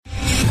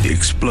The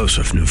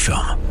explosive new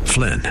film,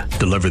 Flynn,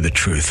 deliver the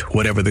truth,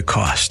 whatever the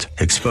cost,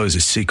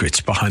 exposes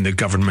secrets behind the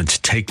government's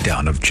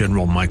takedown of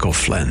General Michael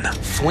Flynn.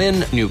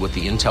 Flynn knew what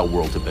the intel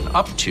world had been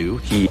up to.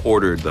 He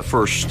ordered the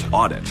first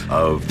audit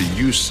of the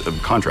use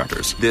of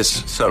contractors.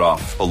 This set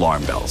off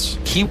alarm bells.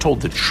 He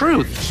told the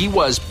truth. He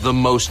was the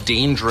most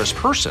dangerous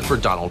person for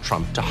Donald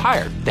Trump to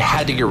hire. They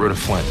had to get rid of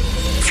Flynn.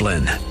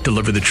 Flynn,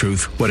 deliver the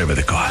truth, whatever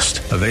the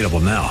cost. Available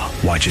now.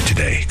 Watch it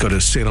today. Go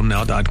to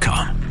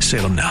salemnow.com.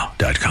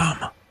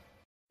 salemnow.com.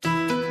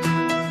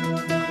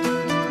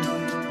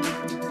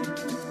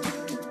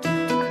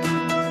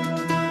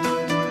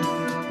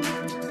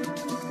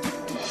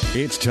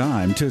 It's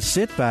time to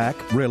sit back,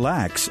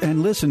 relax,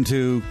 and listen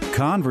to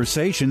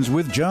Conversations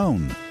with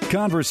Joan.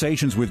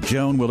 Conversations with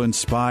Joan will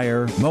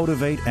inspire,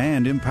 motivate,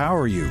 and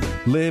empower you.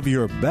 Live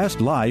your best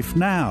life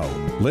now.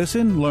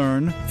 Listen,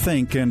 learn,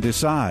 think, and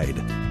decide.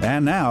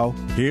 And now,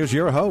 here's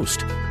your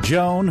host,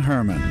 Joan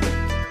Herman.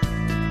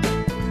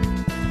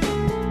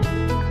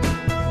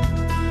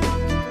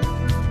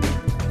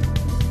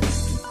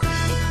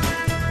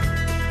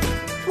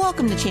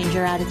 Welcome to Change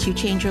Your Attitude,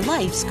 Change Your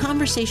Life's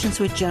Conversations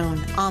with Joan.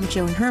 I'm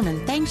Joan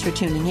Herman. Thanks for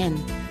tuning in.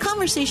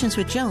 Conversations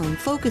with Joan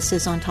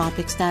focuses on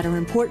topics that are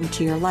important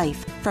to your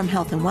life, from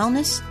health and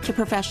wellness to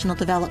professional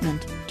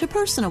development to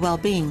personal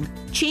well-being.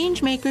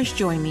 Change makers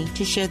join me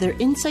to share their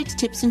insights,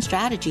 tips, and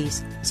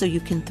strategies so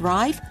you can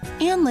thrive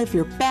and live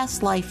your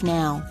best life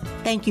now.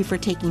 Thank you for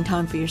taking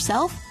time for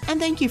yourself, and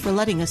thank you for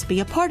letting us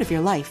be a part of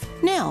your life.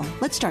 Now,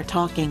 let's start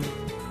talking.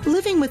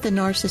 Living with a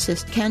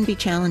narcissist can be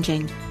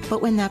challenging,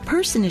 but when that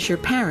person is your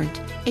parent,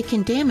 it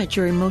can damage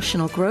your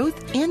emotional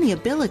growth and the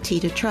ability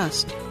to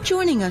trust.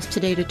 Joining us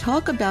today to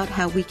talk about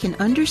how we can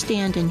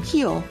understand and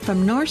heal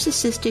from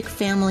narcissistic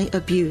family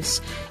abuse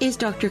is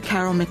Dr.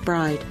 Carol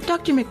McBride.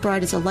 Dr.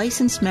 McBride is a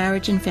licensed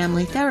marriage and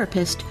family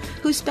therapist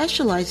who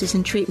specializes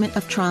in treatment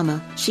of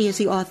trauma. She is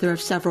the author of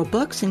several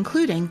books,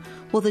 including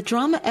Will the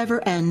Drama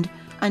Ever End?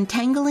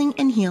 Untangling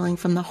and Healing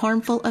from the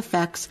Harmful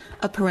Effects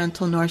of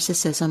Parental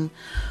Narcissism.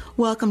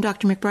 Welcome,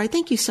 Dr. McBride.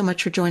 Thank you so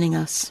much for joining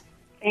us.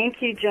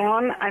 Thank you,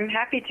 Joan. I'm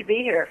happy to be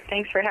here.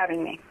 Thanks for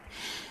having me.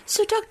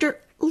 So,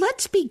 Doctor,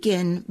 let's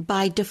begin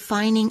by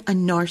defining a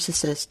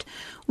narcissist.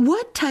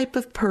 What type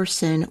of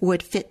person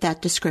would fit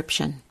that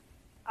description?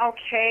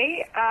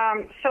 Okay.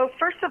 So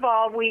first of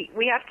all, we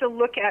have to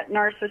look at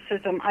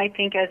narcissism, I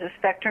think, as a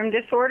spectrum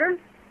disorder.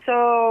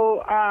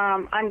 So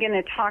I'm going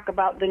to talk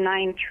about the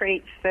 9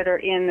 traits that are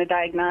in the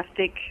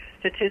Diagnostic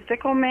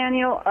Statistical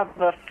Manual of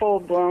a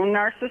full-blown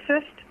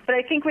narcissist. But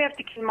I think we have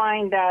to keep in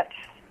mind that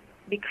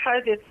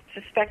because it's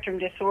a spectrum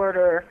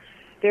disorder,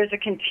 there's a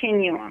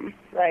continuum,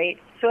 right?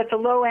 So at the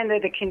low end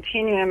of the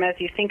continuum, as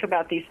you think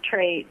about these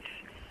traits,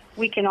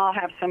 we can all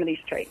have some of these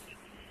traits.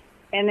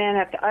 And then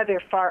at the other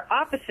far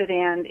opposite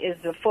end is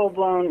the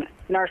full-blown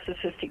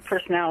narcissistic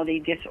personality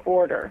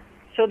disorder.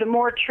 So the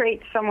more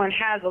traits someone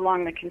has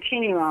along the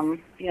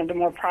continuum, the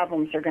more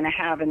problems they're going to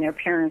have in their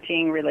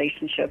parenting,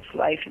 relationships,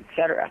 life,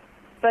 etc.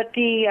 But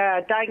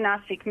the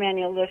Diagnostic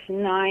Manual lists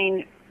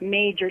 9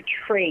 major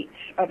traits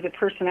of the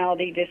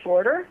personality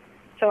disorder.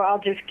 So I'll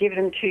just give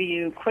them to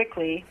you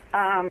quickly.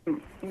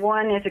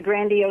 1 is a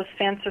grandiose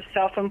sense of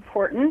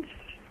self-importance.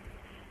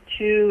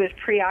 2 is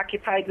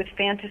preoccupied with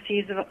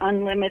fantasies of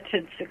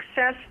unlimited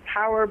success,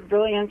 power,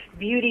 brilliance,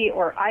 beauty,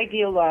 or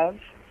ideal love.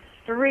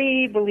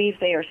 3 believes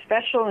they are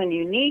special and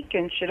unique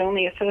and should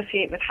only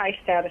associate with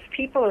high-status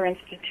people or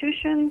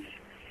institutions.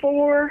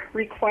 4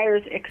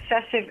 requires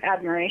excessive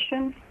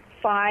admiration.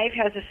 5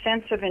 has a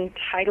sense of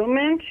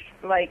entitlement,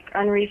 like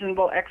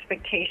unreasonable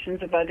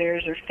expectations of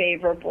others or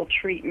favorable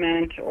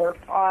treatment or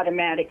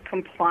automatic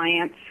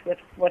compliance with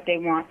what they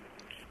want.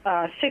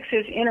 6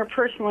 is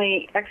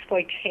interpersonally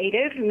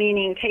exploitative,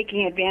 meaning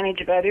taking advantage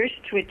of others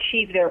to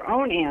achieve their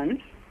own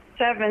ends.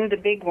 7, the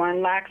big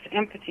one, lacks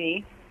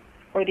empathy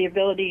or the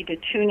ability to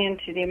tune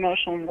into the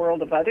emotional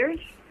world of others.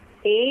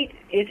 8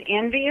 is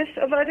envious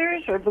of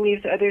others or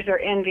believes others are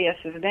envious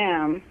of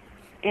them.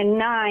 And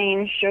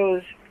 9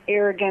 shows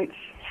arrogance,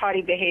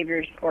 haughty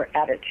behaviors, or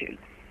attitude.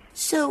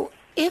 So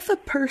if a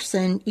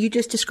person, you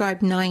just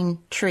described 9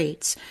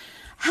 traits,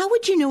 how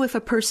would you know if a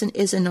person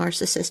is a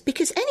narcissist?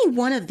 Because any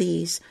one of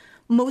these,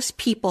 most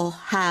people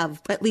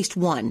have at least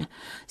one.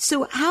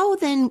 So how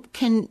then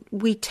can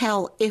we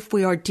tell if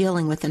we are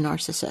dealing with a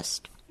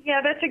narcissist? Yeah,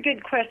 that's a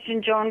good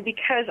question, Joan,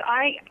 because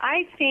I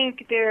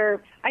think there's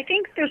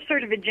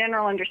sort of a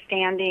general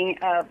understanding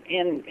of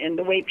in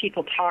the way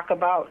people talk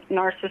about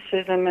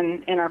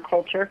narcissism in our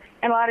culture.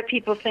 And a lot of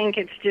people think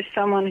it's just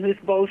someone who's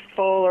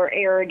boastful or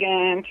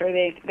arrogant,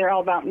 or they're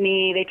all about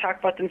me. They talk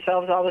about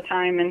themselves all the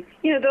time. And,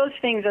 those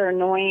things are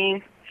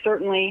annoying,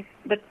 certainly,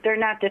 but they're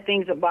not the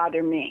things that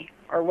bother me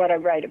or what I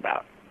write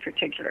about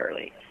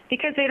particularly.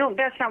 Because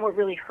that's not what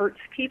really hurts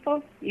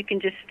people. You can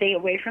just stay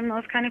away from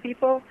those kind of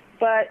people.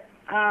 But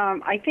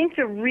I think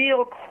the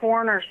real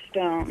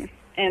cornerstone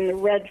and the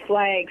red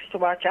flags to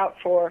watch out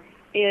for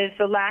is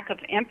the lack of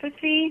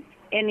empathy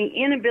and the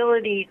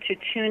inability to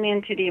tune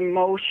into the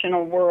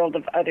emotional world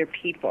of other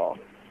people.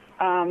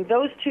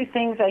 Those 2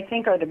 things I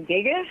think are the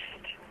biggest.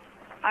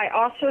 I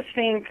also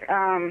think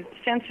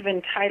sense of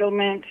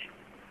entitlement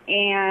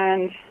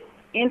and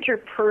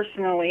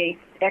interpersonally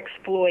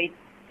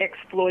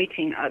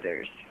exploiting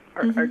others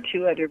are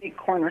two other big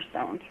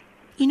cornerstones.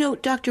 You know,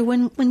 Doctor,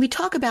 when we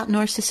talk about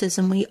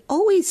narcissism,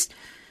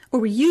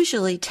 we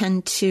usually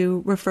tend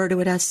to refer to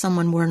it as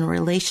someone we're in a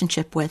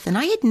relationship with. And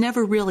I had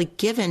never really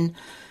given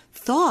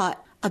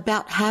thought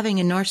about having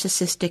a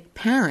narcissistic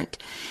parent.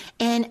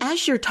 And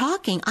as you're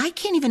talking, I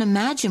can't even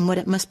imagine what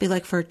it must be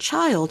like for a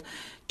child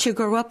to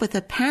grow up with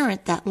a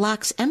parent that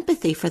lacks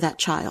empathy for that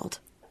child.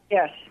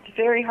 Yes, it's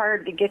very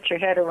hard to get your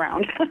head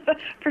around,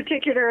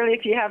 particularly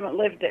if you haven't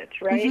lived it,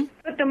 right? Mm-hmm.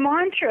 But the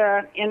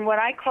mantra in what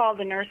I call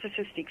the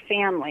narcissistic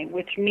family,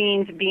 which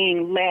means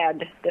being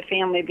led, the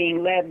family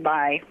being led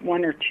by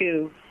one or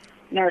two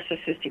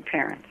narcissistic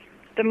parents,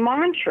 the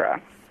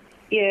mantra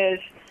is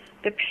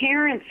the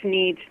parents'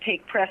 needs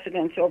take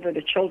precedence over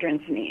the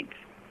children's needs.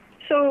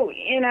 So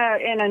in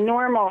a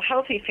normal,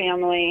 healthy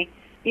family,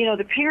 you know,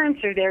 the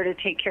parents are there to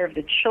take care of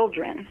the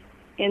children.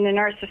 In the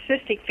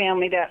narcissistic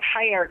family, that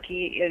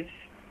hierarchy is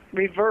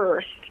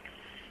reversed,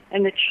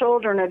 and the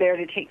children are there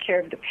to take care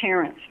of the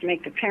parents, to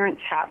make the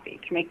parents happy,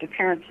 to make the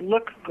parents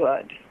look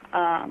good.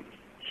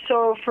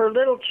 So for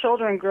little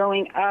children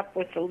growing up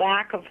with the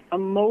lack of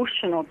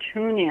emotional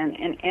tune-in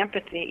and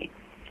empathy,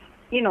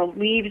 you know,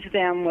 leaves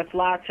them with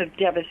lots of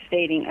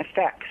devastating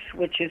effects,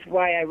 which is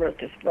why I wrote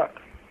this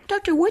book.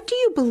 Doctor, what do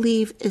you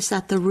believe is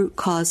at the root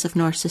cause of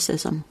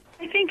narcissism?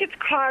 I think it's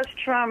caused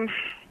from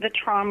the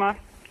trauma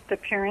the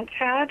parents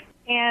had.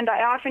 And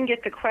I often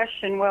get the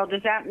question, well,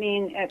 does that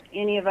mean that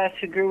any of us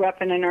who grew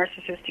up in a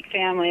narcissistic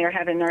family or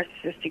had a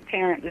narcissistic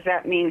parent, does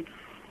that mean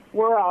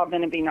we're all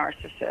going to be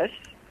narcissists?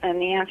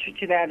 And the answer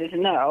to that is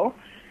no.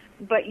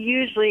 But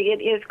usually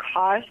it is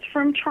caused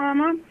from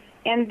trauma.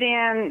 And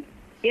then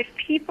if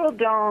people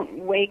don't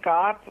wake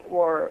up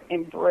or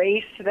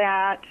embrace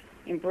that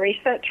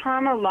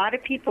trauma, a lot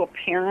of people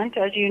parent,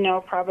 as you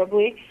know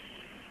probably,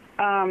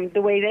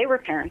 the way they were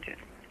parented.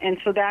 And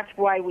so that's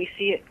why we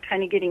see it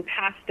kind of getting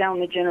passed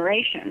down the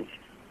generations,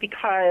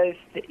 because,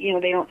 you know,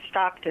 they don't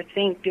stop to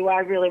think, do I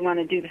really want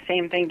to do the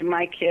same thing to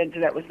my kids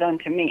that was done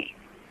to me?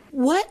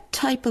 What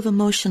type of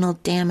emotional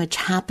damage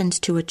happens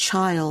to a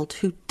child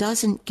who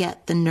doesn't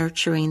get the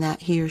nurturing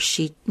that he or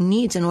she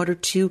needs in order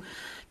to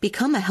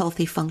become a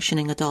healthy,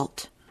 functioning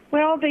adult?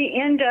 Well, they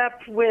end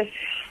up with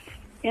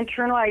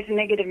internalized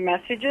negative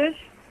messages,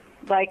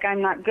 like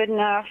I'm not good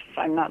enough,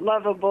 I'm not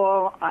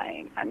lovable,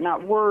 I'm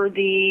not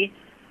worthy.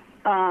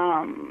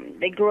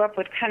 They grew up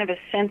with kind of a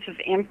sense of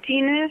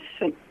emptiness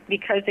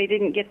because they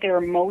didn't get their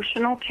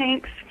emotional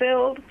tanks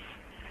filled.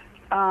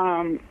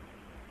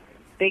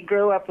 They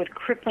grew up with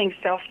crippling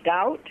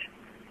self-doubt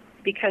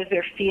because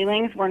their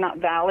feelings were not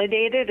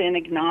validated and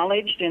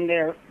acknowledged, and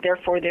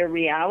therefore their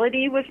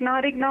reality was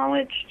not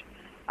acknowledged.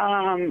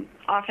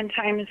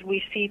 Oftentimes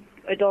we see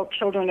adult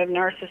children of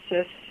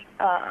narcissists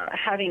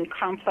having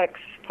complex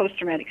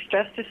post-traumatic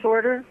stress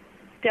disorder,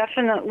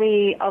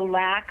 definitely a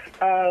lack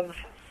of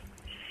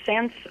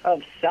sense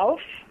of self.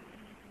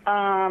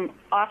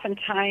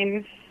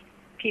 Oftentimes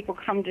people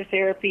come to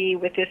therapy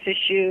with this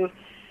issue,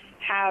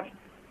 have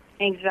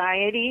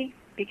anxiety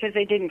because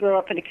they didn't grow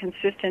up in a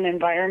consistent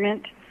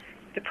environment,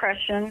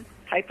 depression,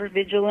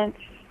 hypervigilance,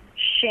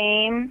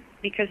 shame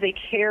because they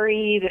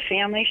carry the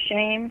family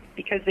shame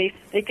because they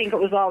think it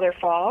was all their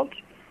fault.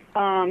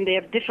 They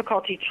have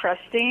difficulty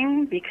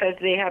trusting because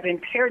they have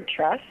impaired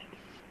trust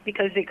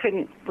because they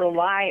couldn't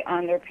rely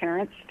on their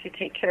parents to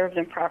take care of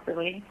them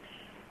properly.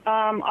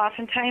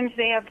 Oftentimes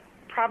they have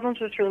problems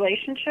with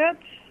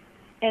relationships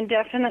and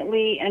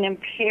definitely an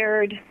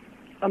impaired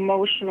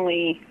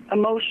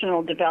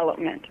emotional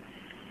development.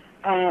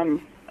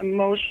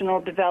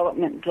 Emotional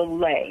development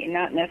delay,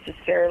 not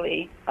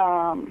necessarily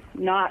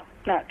not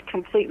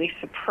completely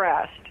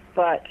suppressed,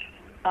 but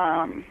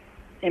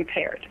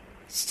impaired.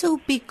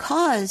 So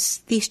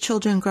because these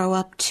children grow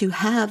up to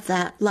have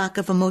that lack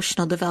of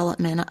emotional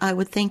development, I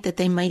would think that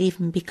they might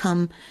even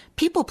become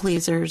people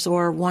pleasers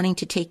or wanting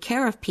to take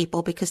care of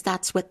people because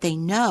that's what they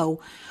know.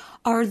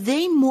 Are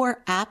they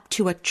more apt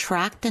to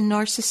attract a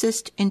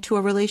narcissist into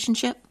a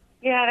relationship?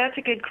 Yeah, that's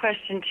a good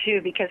question,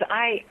 too, because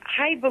I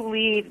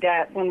believe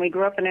that when we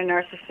grow up in a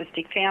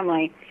narcissistic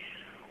family,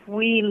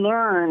 we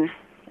learn,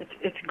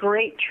 it's a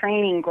great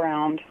training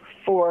ground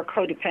for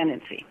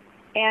codependency.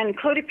 And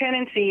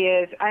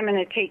codependency is, I'm going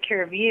to take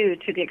care of you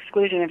to the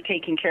exclusion of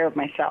taking care of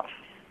myself.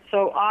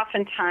 So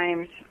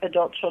oftentimes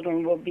adult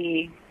children will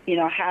be,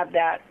 have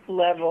that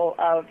level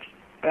of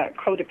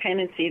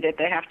codependency that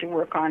they have to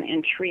work on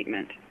in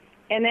treatment.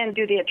 And then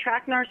do they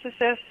attract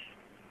narcissists?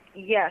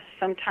 Yes,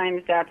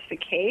 sometimes that's the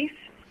case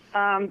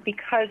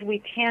because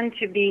we tend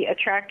to be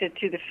attracted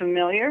to the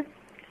familiar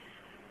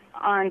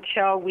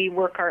until we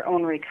work our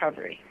own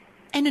recovery.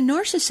 And a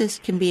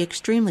narcissist can be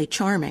extremely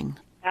charming.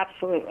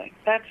 Absolutely.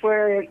 That's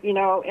where,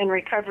 in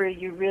recovery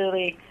you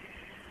really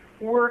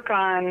work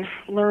on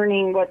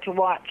learning what to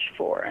watch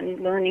for and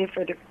learning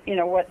for the,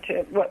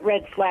 what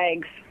red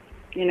flags,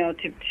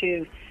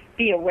 to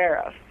be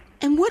aware of.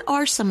 And what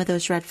are some of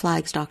those red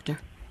flags, Doctor?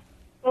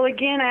 Well,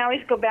 again, I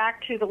always go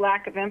back to the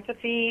lack of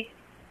empathy,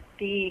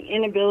 the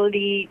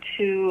inability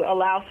to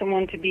allow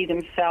someone to be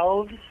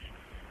themselves,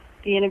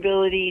 the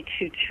inability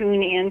to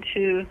tune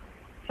into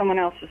someone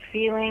else's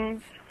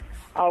feelings,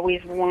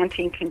 always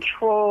wanting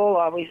control,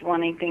 always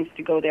wanting things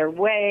to go their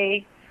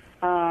way,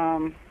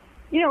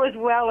 as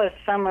well as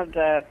some of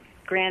the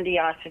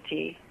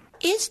grandiosity.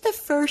 Is the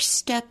first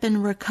step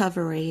in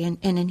recovery and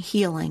in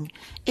healing,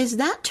 is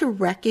that to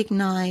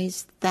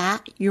recognize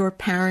that your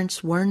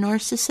parents were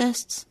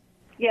narcissists?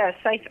 Yes,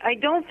 I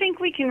don't think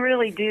we can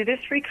really do this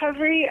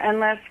recovery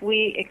unless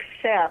we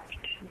accept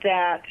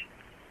that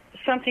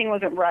something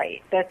wasn't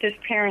right, that this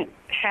parent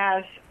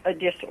has a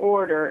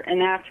disorder,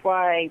 and that's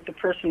why the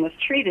person was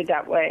treated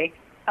that way,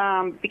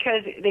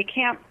 because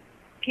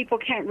people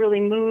can't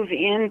really move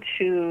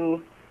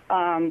into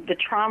the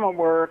trauma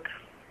work,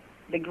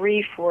 the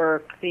grief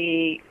work,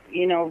 the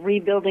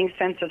rebuilding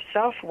sense of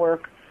self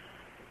work,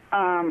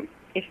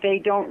 if they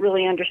don't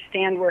really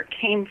understand where it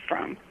came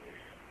from.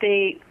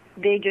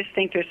 They just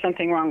think there's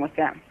something wrong with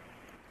them.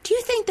 Do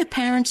you think the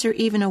parents are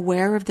even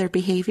aware of their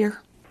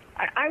behavior?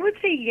 I would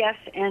say yes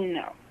and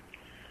no.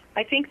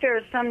 I think there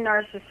are some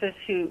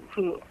narcissists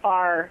who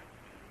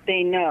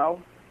they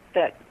know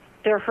that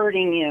they're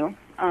hurting you.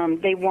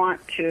 They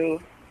want to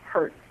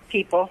hurt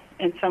people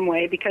in some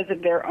way because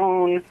of their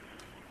own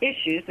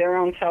issues, their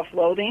own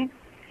self-loathing.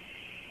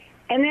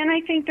 And then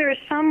I think there are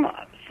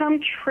some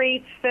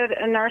traits that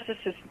a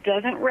narcissist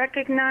doesn't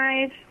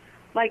recognize,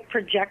 like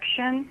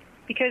projection,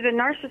 because a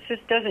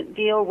narcissist doesn't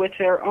deal with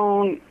their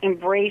own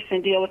embrace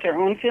and deal with their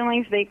own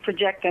feelings. They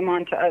project them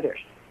onto others.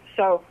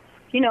 So,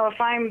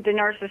 if I'm the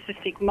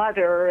narcissistic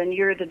mother and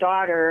you're the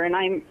daughter and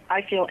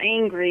I feel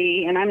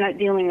angry and I'm not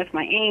dealing with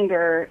my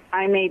anger,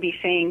 I may be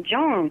saying,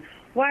 Joan,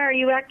 why are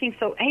you acting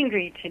so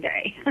angry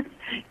today?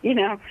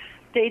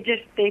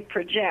 They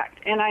project.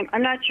 And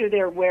I'm not sure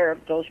they're aware of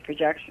those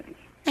projections.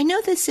 I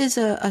know this is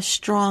a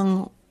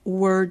strong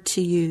word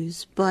to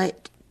use,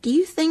 but do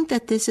you think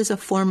that this is a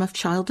form of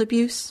child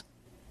abuse?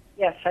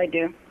 Yes, I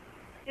do.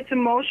 It's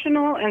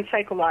emotional and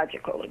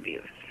psychological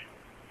abuse.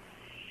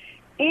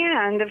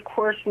 And, of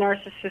course,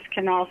 narcissists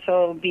can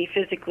also be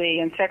physically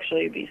and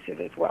sexually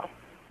abusive as well.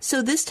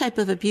 So this type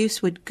of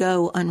abuse would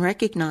go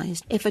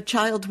unrecognized. If a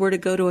child were to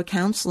go to a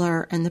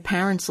counselor and the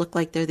parents look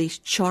like they're these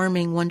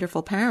charming,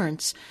 wonderful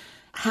parents,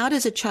 how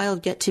does a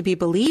child get to be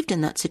believed in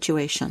that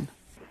situation?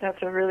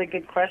 That's a really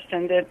good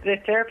question. The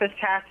therapist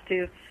has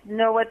to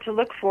know what to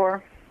look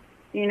for,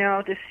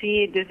 to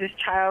see,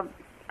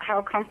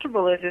 how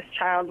comfortable is this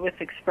child with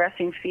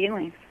expressing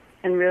feelings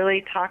and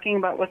really talking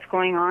about what's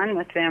going on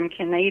with them.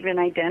 Can they even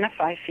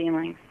identify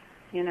feelings,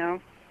 Or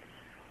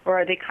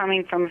are they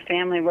coming from a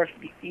family where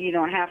you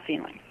don't have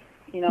feelings,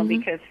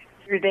 because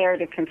you're there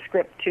to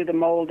conscript to the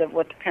mold of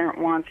what the parent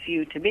wants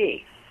you to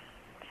be.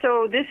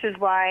 So this is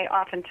why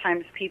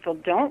oftentimes people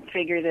don't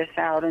figure this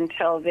out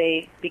until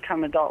they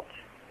become adults.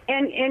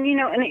 And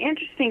an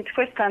interesting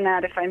twist on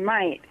that, if I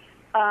might,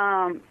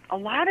 a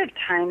lot of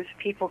times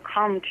people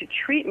come to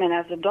treatment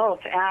as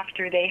adults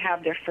after they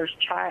have their first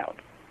child,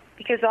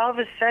 because all of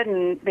a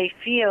sudden they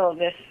feel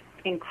this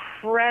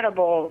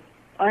incredible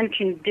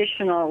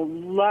unconditional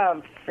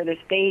love for this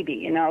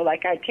baby,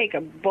 like I'd take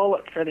a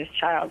bullet for this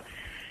child.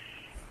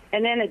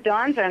 And then it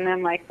dawns on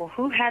them like, well,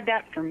 who had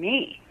that for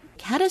me?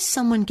 How does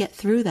someone get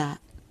through that?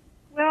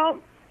 Well,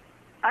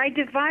 I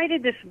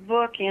divided this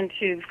book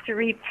into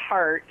 3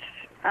 parts.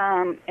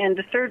 And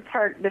the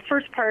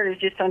first part is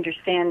just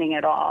understanding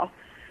it all.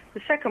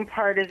 The second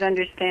part is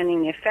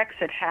understanding the effects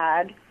it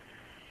had.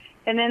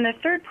 And then the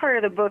third part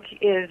of the book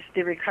is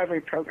the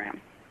recovery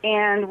program.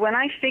 And when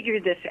I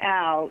figured this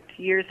out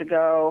years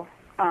ago,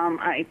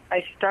 I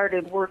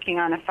started working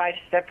on a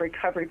 5-step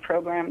recovery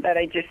program that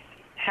I just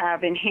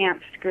have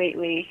enhanced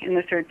greatly in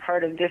the third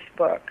part of this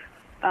book.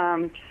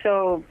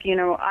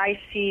 I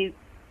see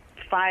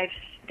 5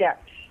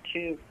 steps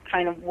to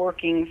kind of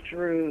working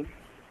through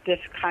this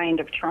kind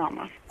of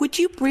trauma. Would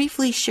you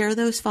briefly share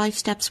those 5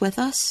 steps with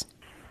us?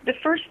 The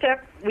first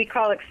step we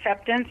call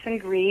acceptance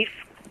and grief.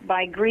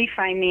 By grief,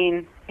 I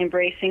mean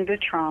embracing the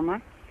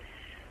trauma.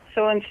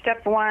 So in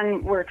step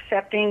 1, we're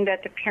accepting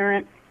that the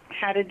parent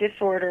had a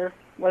disorder,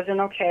 wasn't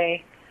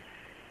okay,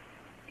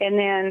 and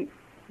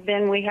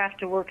then we have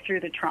to work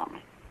through the trauma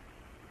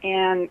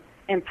and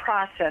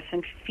process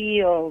and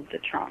feel the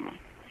trauma.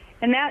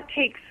 And that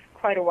takes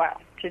quite a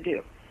while to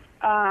do.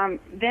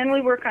 Then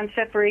we work on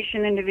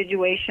separation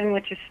individuation,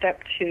 which is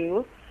step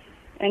 2.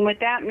 And what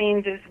that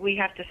means is we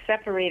have to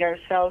separate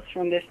ourselves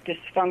from this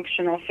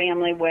dysfunctional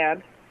family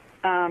web,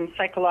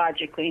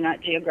 psychologically,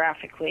 not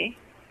geographically.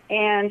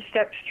 And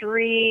step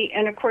 3,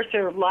 and of course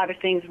there are a lot of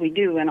things we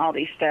do in all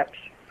these steps.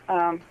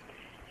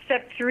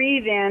 Step 3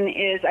 then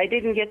is I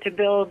didn't get to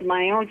build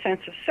my own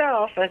sense of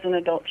self as an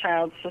adult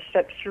child, so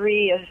step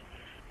 3 is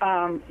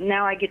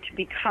now I get to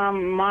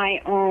become my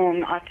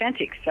own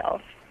authentic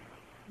self.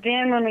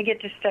 Then when we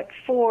get to step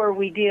 4,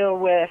 we deal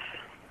with,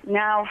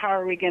 now how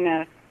are we going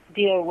to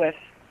deal with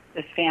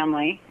this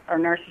family, our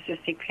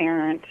narcissistic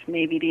parent,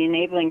 maybe the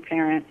enabling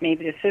parent,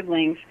 maybe the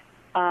siblings.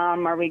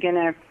 Are we going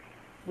to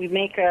we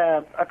make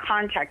a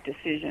contact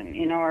decision.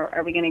 You know,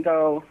 are we going to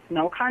go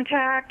no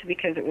contact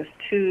because it was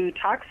too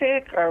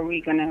toxic? Are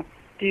we going to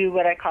do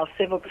what I call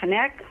civil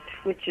connect,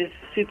 which is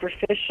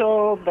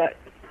superficial, but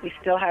we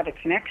still have a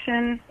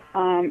connection?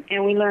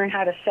 And we learn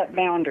how to set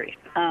boundaries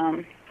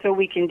so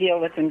we can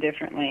deal with them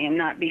differently and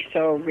not be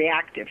so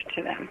reactive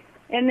to them.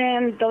 And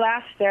then the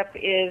last step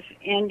is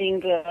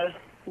ending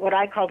what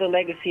I call the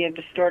legacy of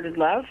distorted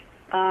love.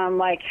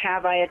 Like,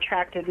 have I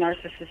attracted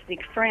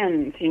narcissistic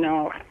friends? You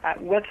know,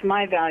 what's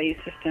my value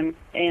system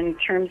in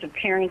terms of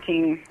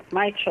parenting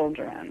my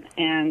children?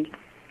 And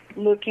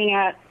looking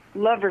at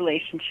love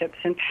relationships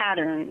and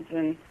patterns.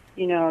 And,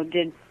 you know,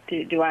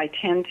 do I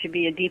tend to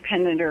be a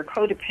dependent or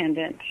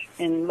codependent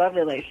in love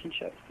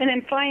relationships? And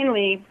then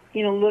finally,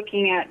 you know,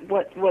 looking at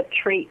what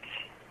traits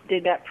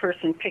did that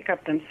person pick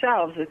up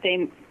themselves that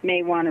they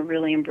may want to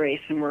really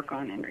embrace and work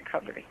on in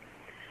recovery.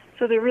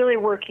 So they're really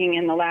working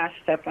in the last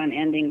step on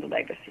ending the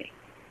legacy.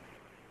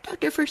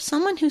 Doctor, for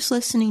someone who's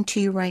listening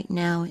to you right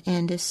now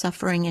and is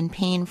suffering in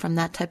pain from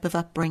that type of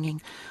upbringing,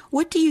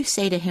 what do you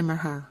say to him or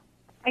her?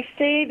 I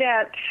say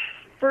that,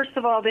 first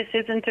of all, this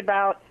isn't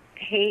about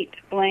hate,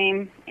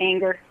 blame,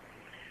 anger.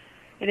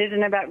 It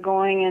isn't about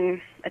going and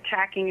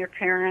attacking your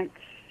parents.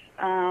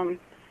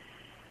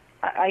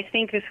 I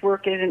think this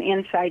work is an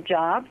inside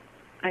job.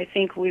 I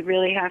think we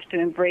really have to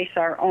embrace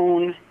our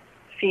own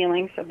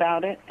feelings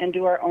about it and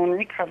do our own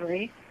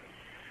recovery.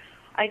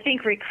 I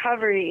think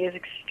recovery is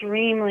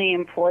extremely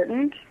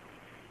important.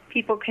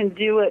 People can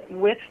do it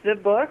with the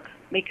book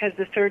because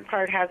the third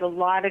part has a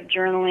lot of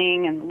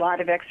journaling and a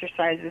lot of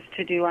exercises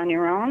to do on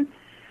your own.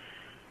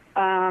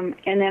 And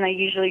then I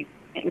usually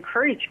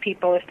encourage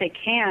people, if they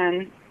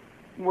can,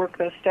 work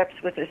those steps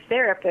with a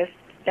therapist.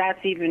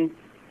 That's even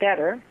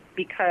better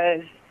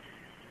because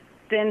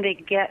then they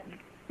get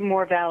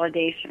more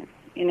validation,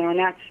 you know, and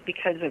that's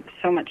because of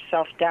so much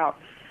self-doubt.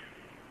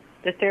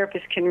 The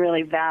therapist can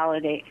really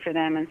validate for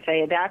them and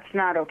say, that's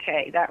not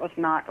okay, that was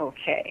not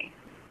okay.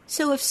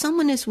 So if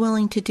someone is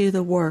willing to do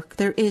the work,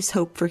 there is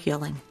hope for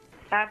healing.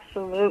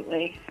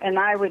 Absolutely. And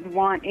I would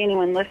want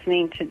anyone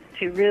listening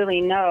to really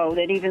know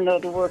that even though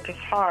the work is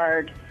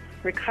hard,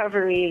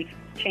 recovery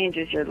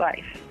changes your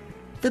life.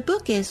 The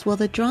book is Will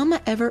the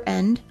Drama Ever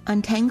End?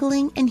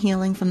 Untangling and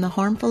Healing from the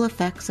Harmful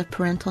Effects of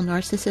Parental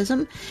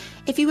Narcissism.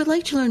 If you would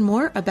like to learn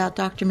more about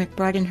Dr.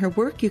 McBride and her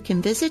work, you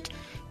can visit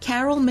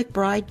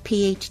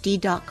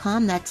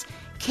carolmcbridephd.com. That's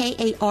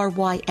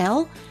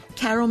K-A-R-Y-L,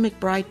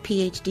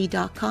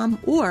 carolmcbridephd.com,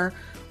 or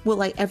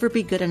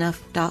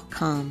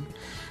willieverbegoodenough.com.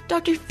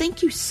 Doctor,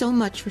 thank you so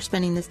much for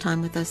spending this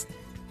time with us.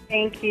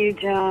 Thank you,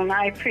 Joan.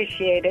 I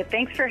appreciate it.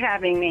 Thanks for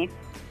having me.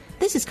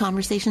 This is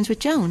Conversations with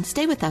Joan.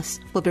 Stay with us.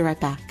 We'll be right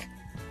back.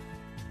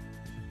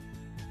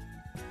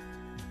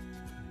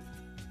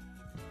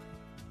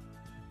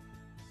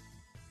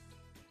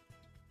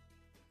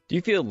 Do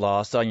you feel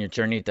lost on your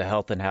journey to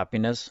health and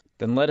happiness?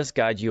 Then let us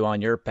guide you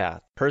on your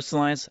path.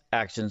 Personalized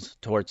actions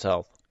towards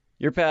health.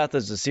 Your path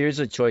is a series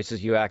of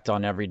choices you act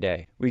on every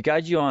day. We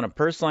guide you on a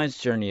personalized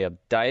journey of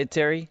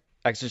dietary,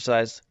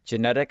 exercise,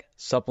 genetic,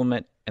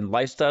 supplement, and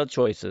lifestyle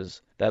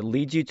choices that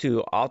lead you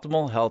to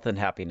optimal health and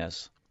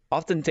happiness.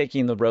 Often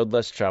taking the road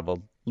less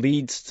traveled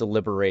leads to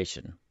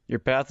liberation. Your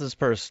path is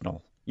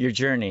personal. Your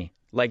journey,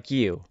 like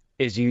you,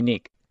 is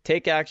unique.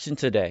 Take action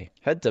today.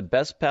 Head to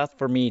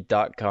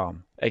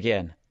bestpathforme.com.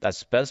 Again,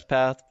 that's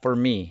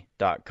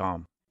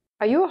bestpathforme.com.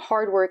 Are you a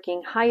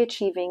hardworking,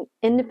 high-achieving,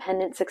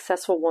 independent,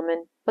 successful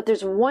woman, but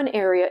there's one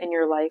area in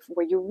your life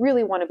where you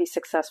really want to be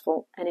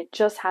successful and it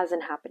just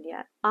hasn't happened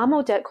yet? I'm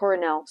Odette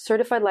Coronel,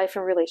 certified life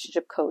and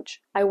relationship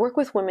coach. I work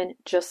with women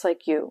just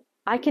like you.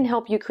 I can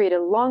help you create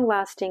a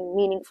long-lasting,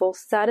 meaningful,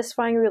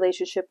 satisfying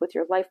relationship with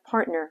your life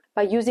partner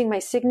by using my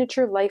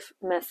signature life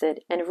method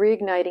and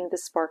reigniting the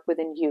spark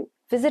within you.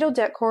 Visit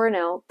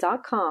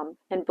OdetteCoronel.com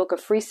and book a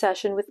free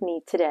session with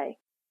me today.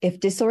 If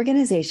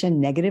disorganization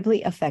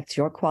negatively affects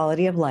your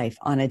quality of life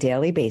on a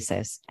daily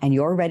basis and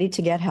you're ready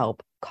to get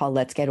help, call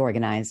Let's Get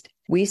Organized.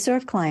 We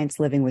serve clients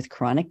living with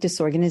chronic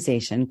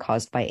disorganization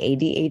caused by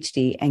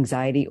ADHD,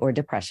 anxiety, or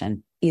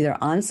depression. Either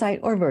on-site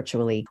or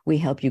virtually, we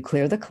help you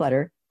clear the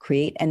clutter,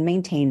 create and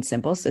maintain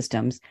simple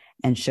systems,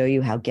 and show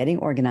you how getting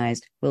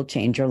organized will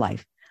change your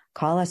life.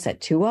 Call us at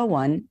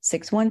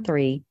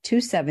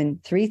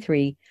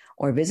 201-613-2733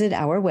 or visit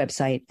our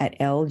website at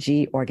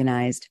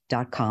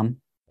lgorganized.com.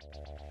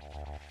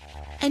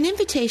 An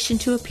invitation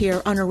to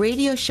appear on a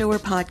radio show or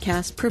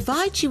podcast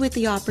provides you with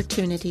the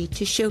opportunity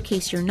to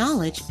showcase your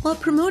knowledge while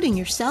promoting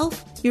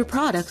yourself, your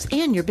products,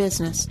 and your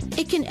business.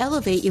 It can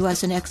elevate you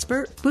as an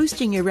expert,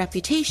 boosting your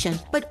reputation,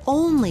 but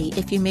only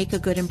if you make a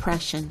good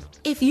impression.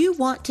 If you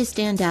want to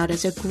stand out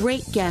as a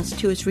great guest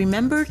who is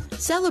remembered,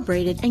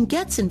 celebrated, and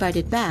gets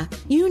invited back,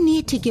 you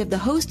need to give the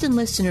host and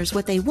listeners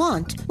what they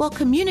want while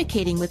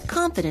communicating with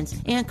confidence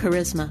and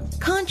charisma.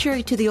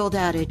 Contrary to the old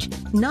adage,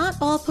 not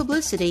all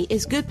publicity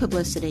is good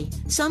publicity.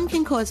 Some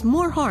can cause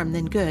more harm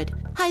than good.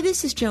 Hi,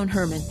 this is Joan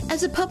Herman.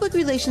 As a public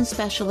relations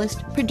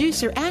specialist,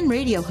 producer, and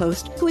radio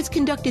host who has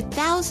conducted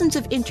thousands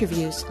of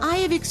interviews, I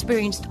have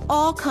experienced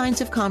all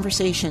kinds of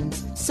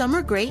conversations. Some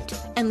are great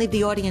and leave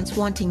the audience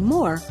wanting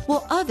more,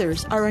 while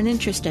others are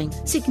uninteresting,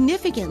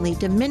 significantly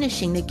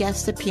diminishing the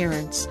guest's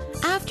appearance.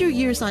 After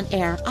years on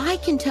air, I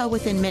can tell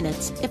within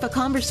minutes if a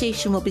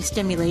conversation will be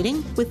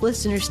stimulating, with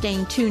listeners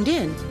staying tuned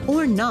in,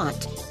 or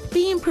not.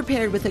 Being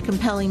prepared with a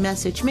compelling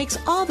message makes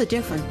all the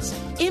difference.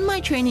 In my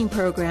training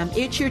program,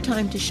 It's Your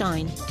Time to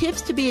Shine,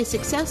 tips to be a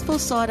successful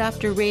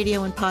sought-after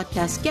radio and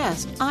podcast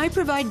guest, I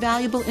provide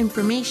valuable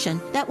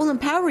information that will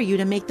empower you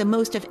to make the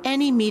most of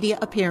any media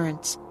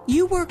appearance.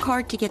 You work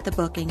hard to get the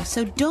booking,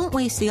 so don't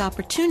waste the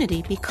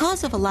opportunity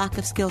because of a lack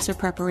of skills or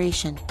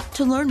preparation.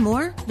 To learn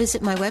more,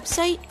 visit my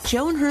website,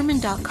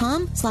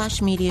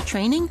 joanherman.com/media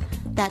training.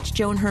 That's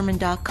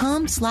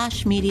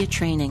joanherman.com/media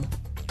training.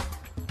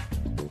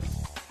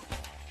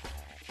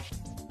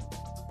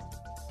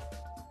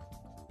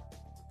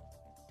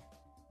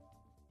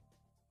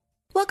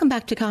 Welcome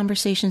back to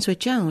Conversations with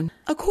Joan.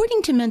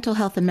 According to Mental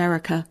Health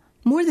America,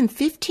 more than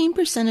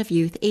 15% of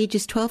youth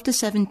ages 12 to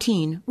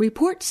 17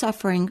 report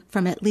suffering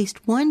from at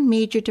least one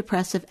major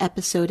depressive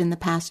episode in the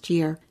past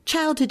year.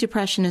 Childhood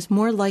depression is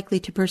more likely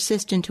to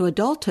persist into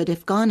adulthood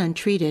if gone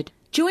untreated.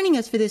 Joining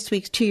us for this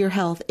week's To Your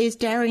Health is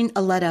Darren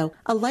Aletto,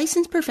 a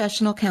licensed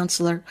professional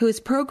counselor who is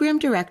program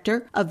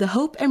director of the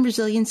Hope and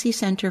Resiliency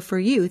Center for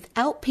Youth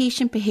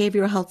Outpatient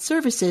Behavioral Health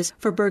Services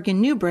for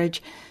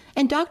Bergen-Newbridge,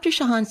 and Dr.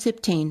 Shahan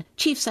Siptain,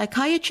 Chief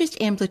Psychiatrist,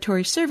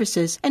 Ambulatory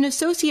Services, and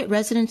Associate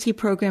Residency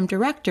Program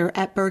Director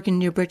at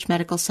Bergen-Newbridge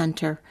Medical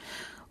Center.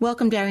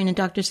 Welcome, Darren and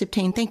Dr.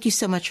 Siptain. Thank you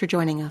so much for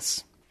joining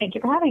us. Thank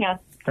you for having us.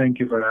 Thank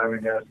you for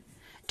having us.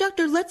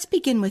 Doctor, let's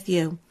begin with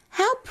you.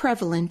 How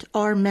prevalent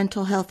are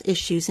mental health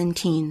issues in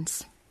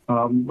teens?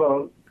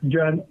 Well,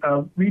 John,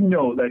 we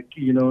know that,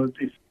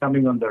 it's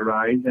coming on the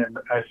rise. And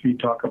as we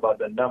talk about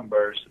the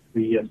numbers,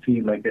 we have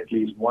seen like at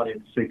least 1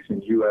 in 6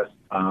 in U.S.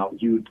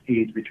 Youth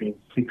aged between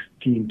 6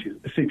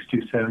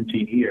 to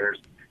 17 years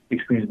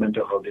experience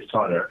mental health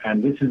disorder.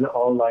 And this is an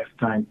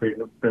all-lifetime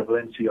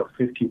prevalency of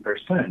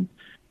 50%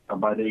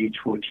 by the age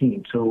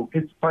 14. So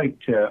it's quite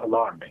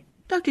alarming.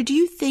 Doctor, do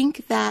you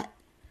think that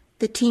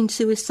the teen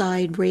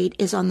suicide rate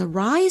is on the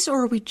rise,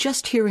 or are we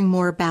just hearing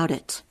more about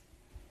it?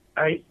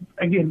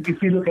 Again,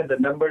 if you look at the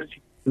numbers,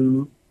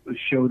 to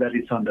show that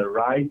it's on the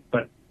rise,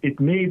 but it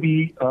may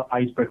be an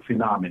iceberg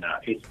phenomena.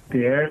 It's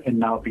there and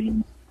now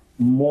being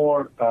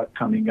more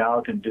coming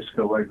out and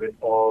discovered with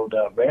all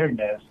the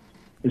awareness,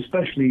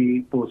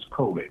 especially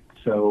post-COVID.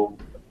 So,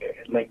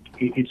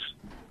 it's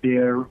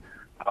there,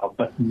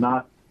 but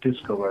not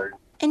discovered.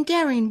 And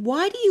Darren,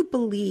 why do you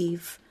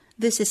believe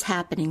this is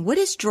happening? What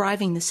is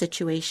driving the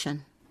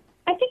situation?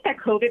 I think that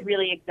COVID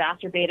really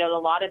exacerbated a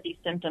lot of these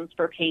symptoms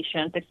for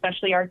patients,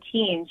 especially our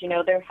teens.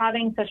 They're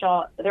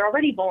they're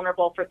already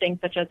vulnerable for things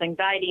such as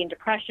anxiety and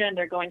depression.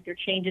 They're going through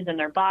changes in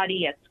their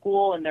body, at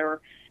school, and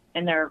their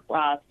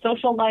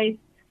social life.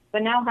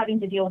 But now having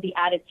to deal with the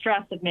added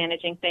stress of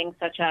managing things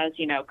such as,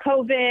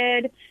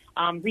 COVID,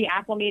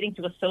 reacclimating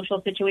to a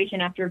social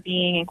situation after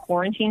being in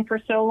quarantine for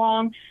so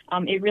long,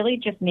 it really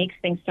just makes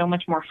things so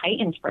much more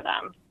heightened for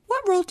them.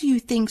 What role do you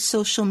think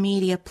social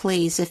media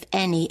plays, if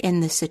any, in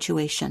this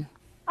situation?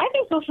 I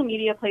think social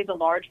media plays a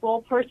large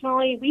role.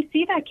 Personally, we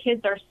see that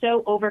kids are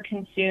so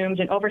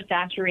overconsumed and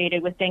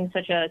oversaturated with things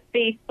such as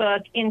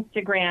Facebook,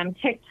 Instagram,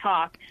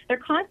 TikTok. They're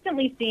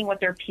constantly seeing what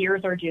their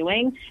peers are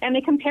doing, and they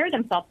compare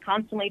themselves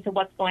constantly to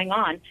what's going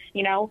on.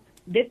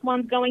 This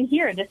one's going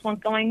here, this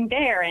one's going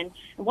there, and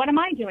what am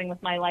I doing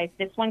with my life?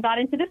 This one got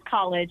into this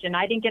college, and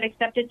I didn't get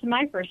accepted to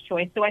my first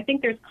choice. So I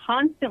think there's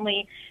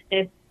constantly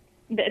this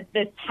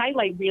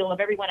highlight reel of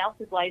everyone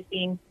else's lives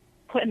being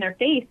put in their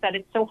face that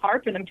it's so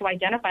hard for them to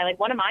identify, like,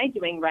 what am I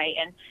doing right?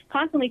 And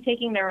constantly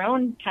taking their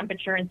own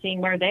temperature and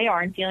seeing where they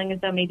are and feeling as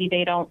though maybe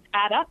they don't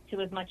add up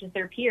to as much as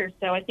their peers.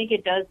 So I think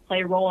it does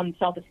play a role in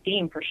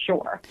self-esteem for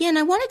sure. Yeah, and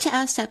I wanted to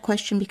ask that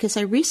question because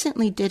I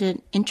recently did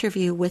an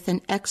interview with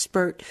an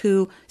expert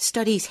who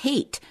studies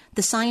hate,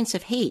 the science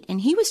of hate,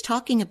 and he was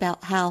talking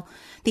about how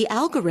the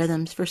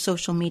algorithms for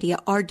social media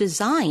are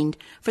designed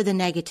for the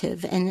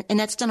negative, and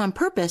that's done on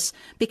purpose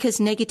because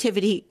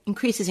negativity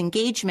increases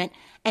engagement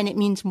and it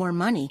means more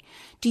money.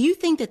 Do you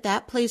think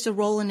that plays a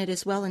role in it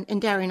as well? And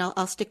Darren,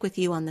 I'll stick with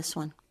you on this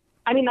one.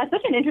 I mean, that's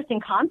such an interesting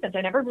concept.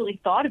 I never really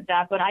thought of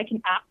that, but I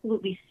can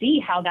absolutely see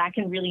how that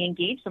can really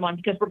engage someone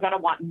because we're going to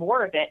want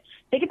more of it.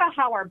 Think about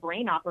how our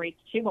brain operates,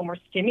 too, when we're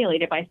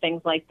stimulated by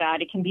things like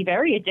that. It can be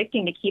very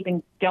addicting to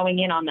keeping going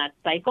in on that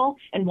cycle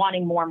and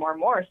wanting more and more and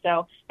more.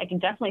 So I can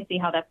definitely see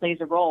how that plays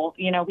a role.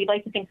 We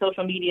like to think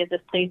social media is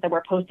this place that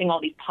we're posting all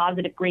these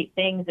positive, great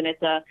things, and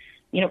it's a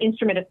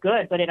instrument of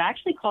good, but it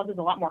actually causes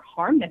a lot more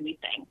harm than we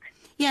think.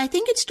 Yeah, I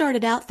think it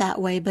started out that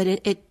way, but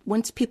it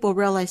once people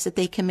realized that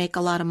they can make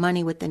a lot of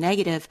money with the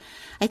negative,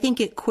 I think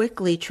it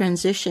quickly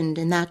transitioned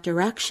in that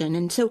direction.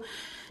 And so,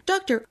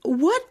 Doctor,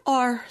 what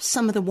are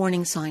some of the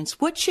warning signs?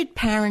 What should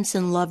parents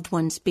and loved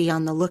ones be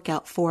on the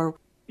lookout for?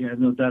 Yeah,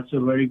 no, that's a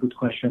very good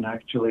question,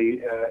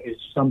 actually.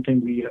 It's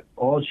something we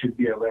all should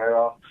be aware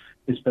of.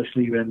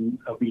 especially when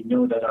we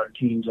know that our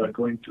teens are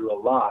going through a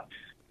lot.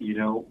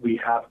 We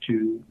have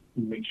to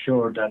make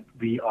sure that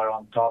we are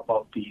on top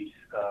of these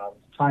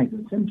signs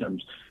and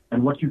symptoms.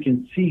 And what you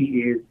can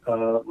see is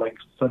like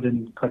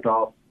sudden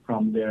cutoff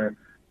from their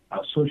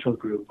social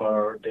group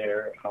or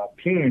their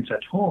parents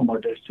at home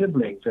or their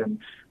siblings, and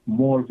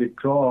more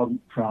withdrawal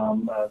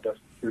from the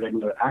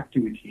regular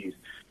activities.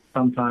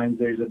 Sometimes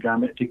there's a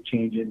dramatic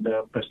change in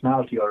the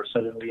personality or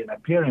suddenly an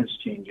appearance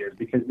changes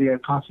because they are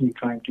constantly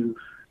trying to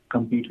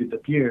compete with the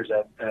peers,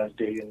 as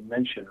Darian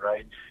mentioned,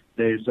 right?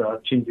 There's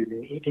changes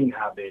in eating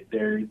habit.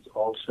 There's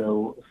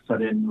also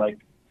sudden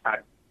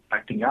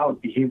acting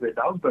out, behavior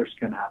outbursts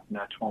can happen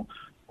at home.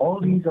 All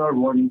these are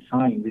warning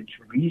signs which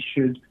we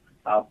should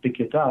pick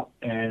it up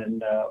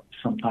and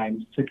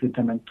sometimes sit with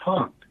them and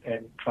talk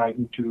and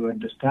trying to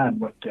understand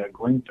what they're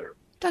going through.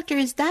 Doctor,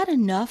 is that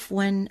enough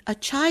when a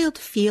child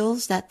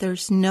feels that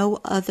there's no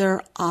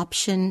other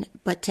option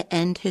but to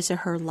end his or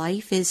her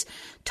life? Is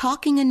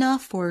talking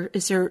enough, or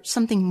is there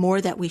something more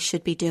that we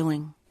should be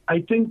doing? I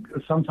think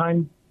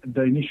sometimes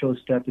the initial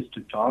step is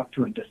to talk,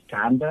 to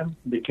understand them,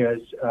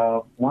 because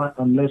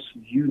unless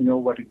you know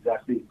what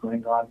exactly is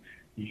going on,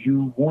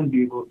 you won't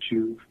be able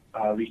to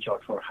reach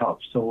out for help.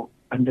 So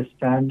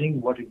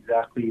understanding what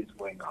exactly is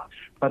going on.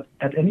 But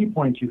at any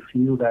point you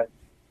feel that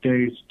there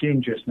is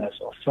dangerousness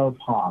or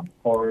self-harm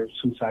or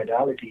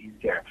suicidality is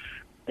there,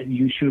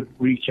 you should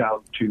reach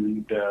out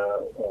to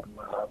the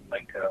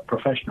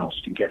professionals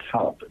to get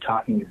help. The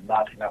talking is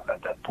not enough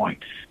at that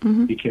point,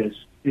 because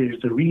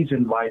there's a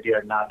reason why they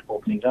are not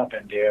opening up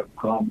and they have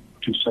gone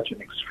to such an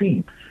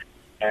extreme.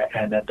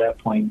 And at that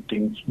point,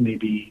 things may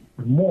be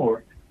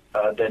more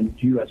than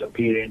you as a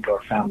parent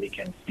or family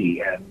can see,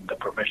 and the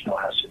professional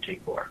has to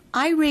take over.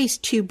 I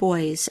raised 2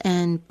 boys,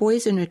 and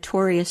boys are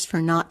notorious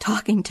for not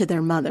talking to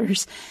their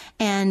mothers,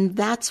 and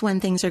that's when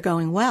things are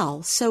going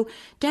well. So,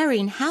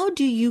 Darian, how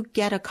do you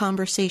get a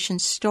conversation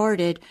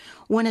started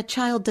when a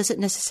child doesn't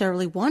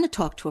necessarily want to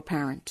talk to a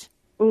parent?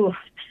 Ooh,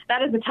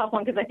 that is a tough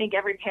one because I think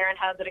every parent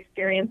has that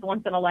experience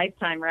once in a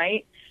lifetime,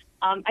 right?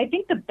 I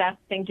think the best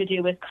thing to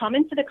do is come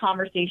into the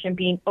conversation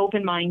being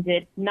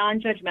open-minded,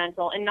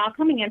 non-judgmental, and not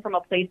coming in from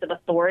a place of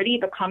authority,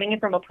 but coming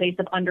in from a place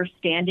of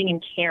understanding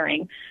and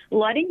caring.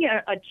 Letting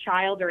a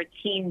child or a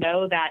teen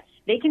know that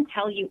they can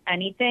tell you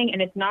anything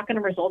and it's not going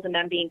to result in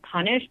them being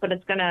punished, but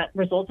it's going to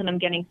result in them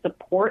getting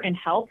support and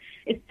help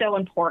is so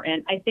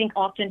important. I think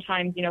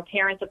oftentimes,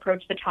 parents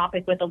approach the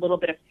topic with a little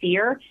bit of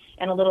fear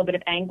and a little bit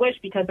of anguish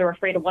because they're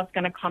afraid of what's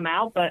going to come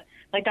out. But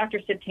like Dr.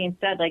 Sibtain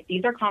said,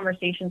 these are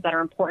conversations that are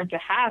important to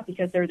have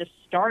because they're the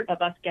start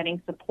of us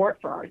getting support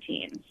for our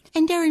teens.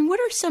 And Darren, what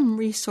are some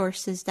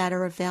resources that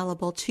are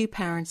available to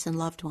parents and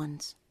loved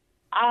ones?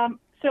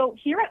 So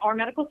here at our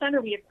medical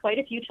center, we have quite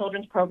a few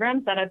children's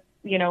programs that have,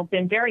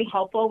 been very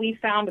helpful. We've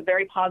found a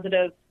very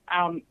positive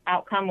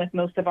outcome with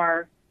most of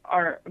our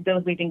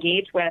those we've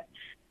engaged with.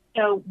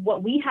 So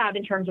what we have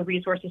in terms of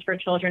resources for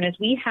children is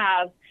we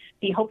have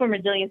the Hope and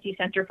Resiliency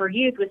Center for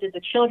Youth, which is a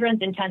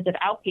children's intensive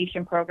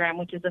outpatient program,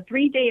 which is a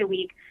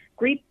 3-day-a-week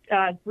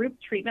group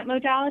treatment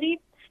modality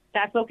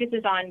that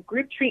focuses on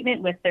group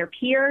treatment with their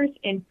peers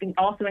and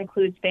also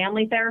includes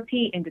family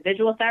therapy,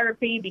 individual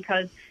therapy,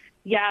 because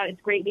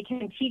it's great. We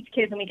can teach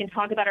kids and we can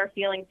talk about our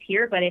feelings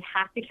here, but it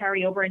has to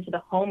carry over into the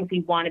home if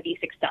we want to be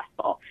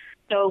successful.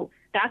 So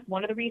that's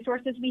one of the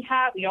resources we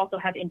have. We also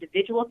have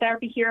individual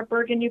therapy here at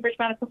Bergen Newbridge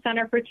Medical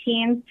Center for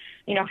teens.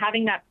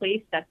 Having that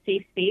place, that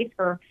safe space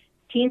for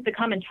teens to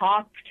come and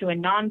talk to a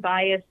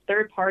non-biased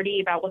third party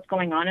about what's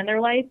going on in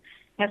their life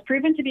has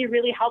proven to be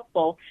really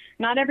helpful.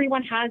 Not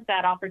everyone has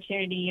that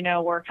opportunity,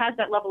 or has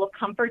that level of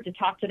comfort to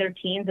talk to their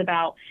teens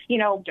about,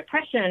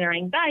 depression or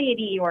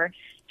anxiety or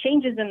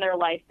changes in their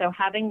life. So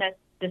having a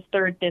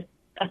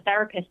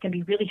therapist can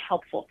be really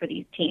helpful for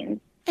these teens.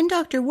 And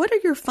doctor, what are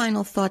your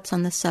final thoughts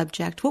on the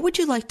subject? What would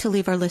you like to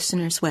leave our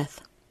listeners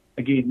with?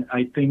 Again,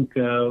 I think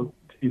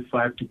if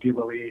I have to give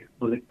away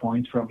bullet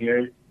points from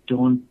here,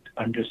 don't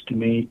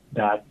underestimate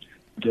that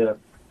the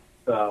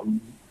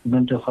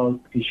mental health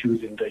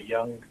issues in the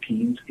young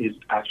teens is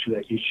actually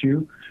an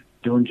issue.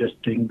 Don't just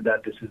think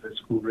that this is a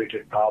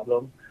school-related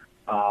problem.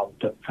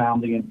 The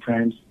family and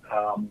friends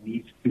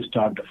need to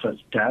start the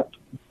first step,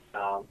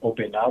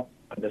 open up,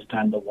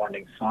 understand the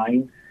warning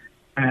sign,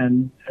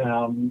 and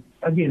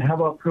again,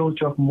 have an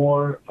approach of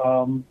more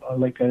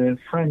like a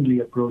friendly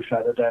approach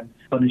rather than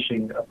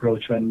punishing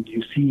approach when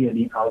you see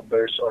any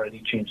outbursts or any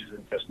changes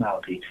in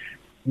personality.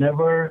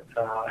 Never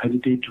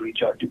hesitate to reach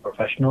out to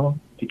professional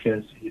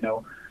because,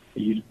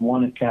 you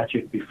want to catch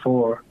it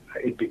before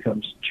it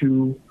becomes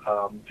too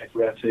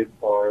aggressive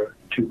or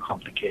too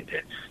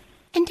complicated.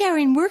 And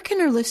Darren, where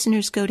can our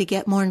listeners go to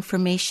get more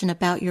information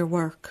about your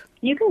work?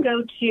 You can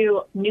go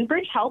to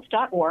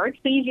newbridgehealth.org.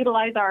 Please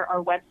utilize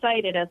our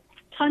website. It has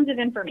tons of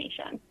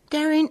information.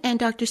 Darren and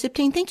Dr.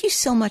 Sibtain, thank you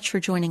so much for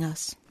joining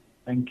us.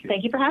 Thank you.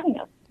 Thank you for having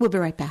us. We'll be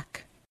right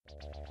back.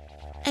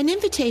 An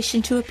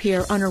invitation to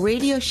appear on a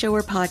radio show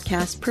or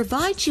podcast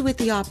provides you with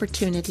the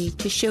opportunity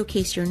to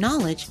showcase your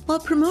knowledge while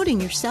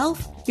promoting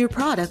yourself, your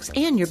products,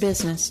 and your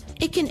business.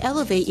 It can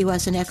elevate you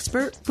as an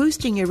expert,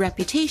 boosting your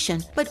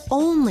reputation, but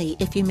only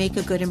if you make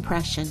a good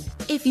impression.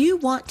 If you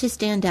want to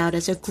stand out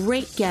as a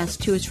great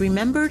guest who is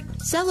remembered,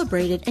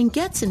 celebrated, and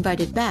gets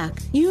invited back,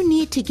 you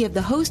need to give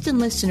the host and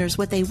listeners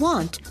what they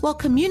want while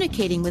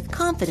communicating with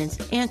confidence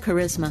and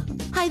charisma.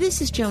 Hi,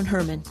 this is Joan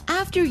Herman.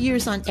 After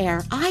years on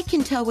air, I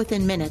can tell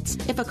within minutes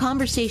if a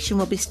conversation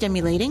will be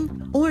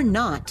stimulating or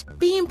not.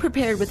 Being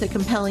prepared with a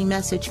compelling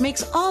message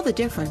makes all the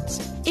difference.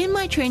 In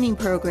my training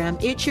program,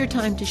 It's Your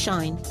Time to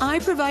Shine, I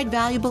provide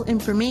valuable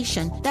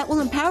information that will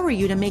empower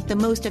you to make the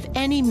most of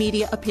any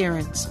media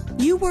appearance.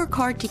 You work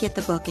hard to get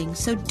the booking,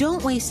 so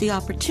don't waste the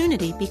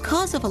opportunity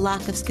because of a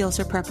lack of skills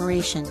or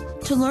preparation.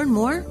 To learn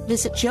more,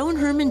 visit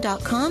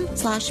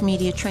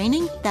joanherman.com/media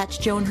training. That's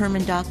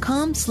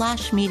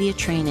joanherman.com/media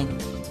training.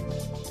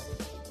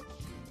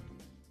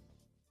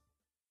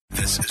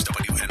 This is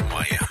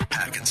WNYM,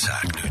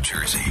 Hackensack, New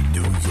Jersey,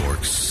 New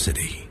York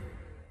City.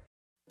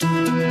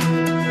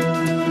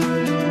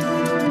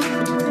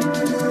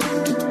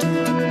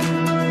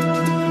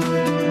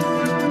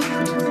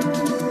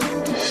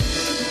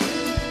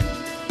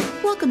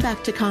 Welcome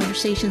back to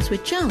Conversations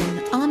with Joan.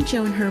 I'm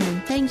Joan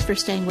Herman. Thanks for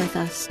staying with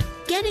us.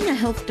 Getting a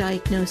health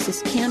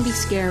diagnosis can be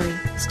scary.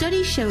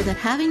 Studies show that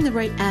having the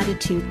right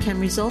attitude can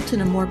result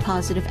in a more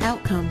positive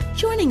outcome.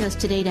 Joining us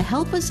today to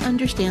help us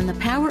understand the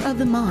power of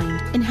the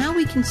mind and how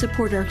we can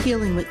support our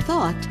healing with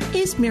thought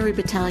is Mary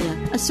Battaglia,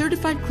 a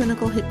certified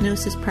clinical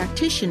hypnosis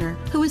practitioner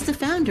who is the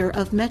founder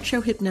of Metro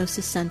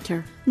Hypnosis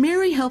Center.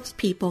 Mary helps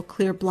people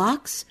clear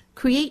blocks,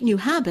 create new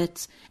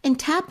habits, and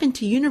tap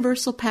into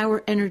universal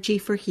power energy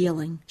for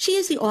healing. She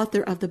is the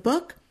author of the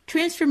book,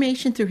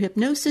 Transformation Through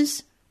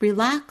Hypnosis,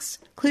 Relax,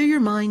 Clear Your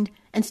Mind,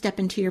 and Step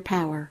into Your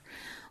Power.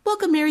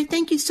 Welcome, Mary.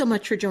 Thank you so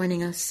much for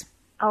joining us.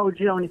 Oh,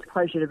 Joan, it's a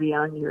pleasure to be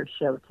on your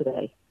show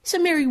today. So,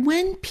 Mary,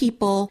 when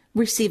people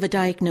receive a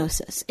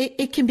diagnosis,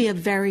 it can be a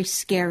very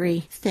scary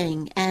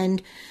thing.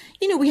 And,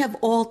 we have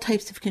all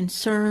types of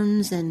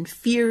concerns and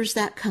fears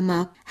that come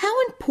up.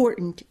 How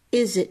important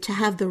is it to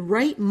have the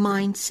right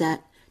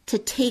mindset to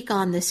take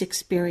on this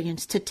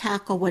experience, to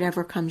tackle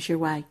whatever comes your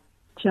way?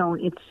 Joan,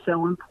 it's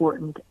so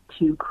important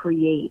to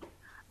create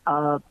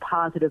a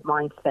positive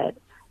mindset.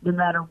 No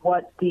matter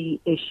what the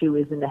issue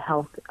is in the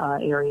health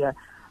area,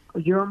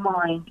 your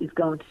mind is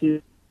going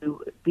to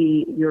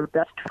be your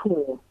best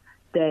tool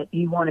that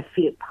you want to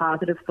feed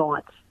positive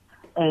thoughts,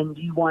 and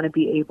you want to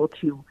be able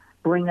to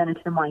bring that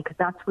into the mind, because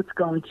that's what's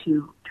going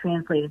to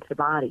translate into the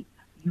body.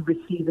 You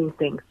receiving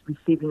things,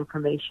 receiving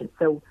information.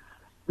 So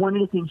one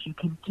of the things you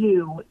can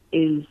do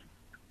is,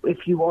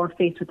 if you are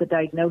faced with a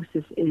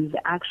diagnosis, is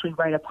actually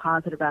write a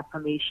positive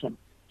affirmation.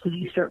 So that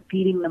you start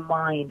feeding the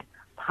mind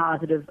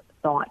positive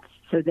thoughts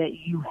so that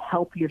you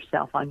help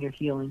yourself on your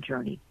healing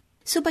journey.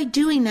 So by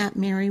doing that,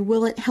 Mary,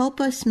 will it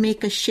help us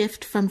make a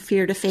shift from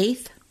fear to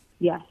faith?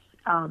 Yes,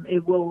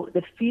 it will.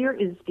 The fear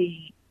is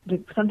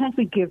sometimes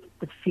we give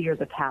the fear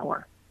the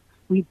power.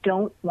 We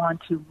don't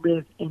want to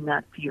live in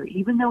that fear,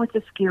 even though it's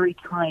a scary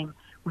time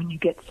when you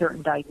get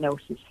certain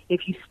diagnoses.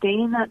 If you stay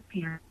in that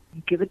fear,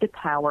 you give it the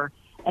power,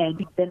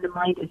 and then the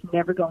mind is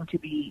never going to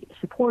be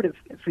supportive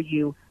for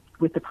you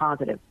with the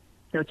positive.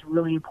 So it's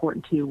really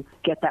important to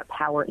get that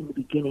power in the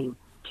beginning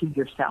to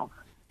yourself.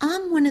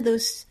 I'm one of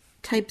those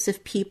types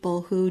of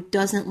people who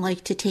doesn't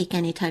like to take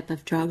any type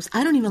of drugs.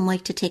 I don't even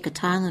like to take a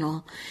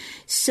Tylenol.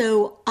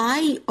 So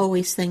I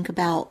always think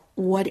about,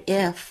 what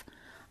if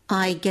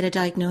I get a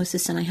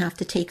diagnosis and I have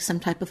to take some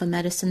type of a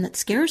medicine that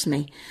scares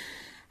me?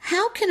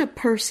 How can a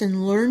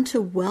person learn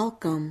to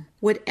welcome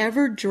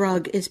whatever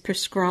drug is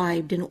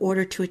prescribed in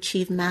order to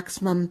achieve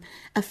maximum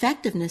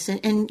effectiveness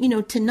and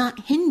to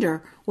not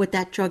hinder what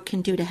that drug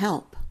can do to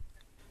help?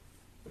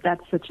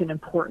 That's such an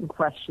important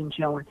question,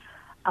 Joan.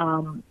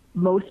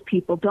 Most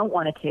people don't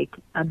want to take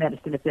a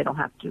medicine if they don't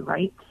have to,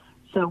 right?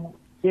 So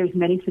there's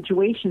many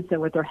situations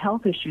that with their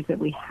health issues that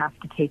we have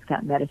to take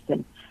that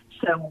medicine.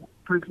 So,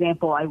 for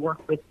example, I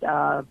work with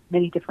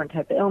many different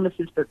types of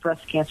illnesses, but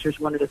breast cancer is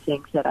one of the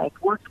things that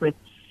I've worked with.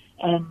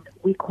 And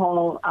we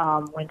call,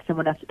 when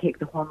someone has to take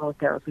the hormone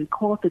therapy, we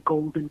call it the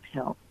golden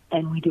pill.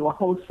 And we do a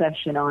whole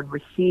session on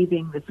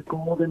receiving this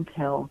golden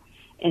pill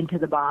into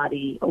the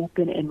body,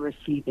 open and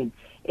receiving.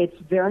 It's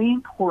very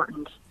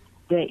important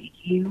that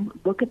you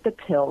look at the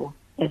pill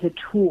as a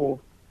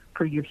tool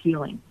for your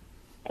healing,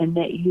 and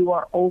that you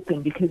are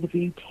open, because if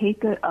you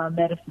take a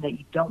medicine that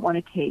you don't want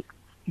to take,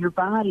 your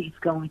body is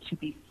going to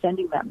be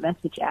sending that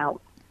message out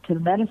to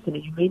the medicine,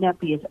 and you may not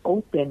be as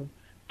open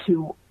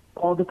to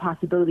all the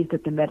possibilities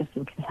that the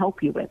medicine can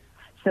help you with.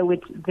 So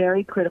it's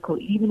very critical,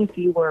 even if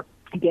you were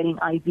getting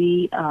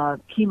IV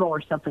chemo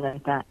or something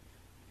like that,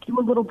 do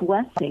a little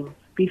blessing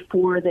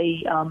before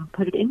they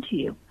put it into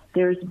you.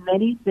 There's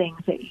many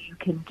things that you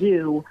can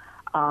do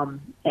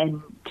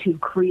and to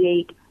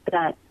create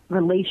that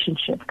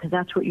relationship, because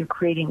that's what you're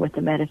creating with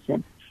the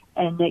medicine,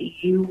 and that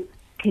you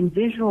can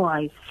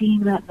visualize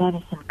seeing that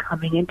medicine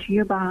coming into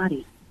your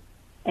body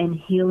and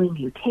healing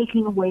you,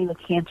 taking away the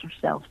cancer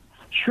cells,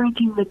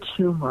 shrinking the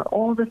tumor,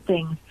 all the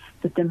things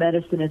that the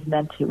medicine is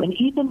meant to. And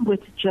even with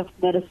just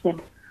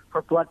medicine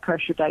for blood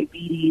pressure,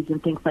 diabetes,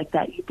 and things like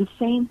that, you do the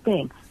same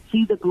thing.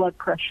 See the blood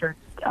pressure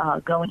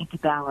going into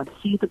balance.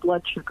 See the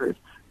blood sugars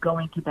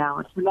going to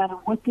balance. No matter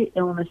what the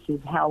illness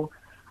is, how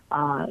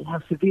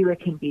severe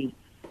it can be,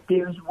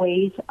 there's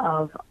ways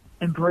of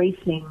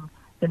embracing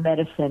the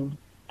medicine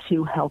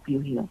to help you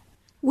heal.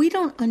 We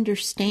don't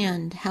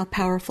understand how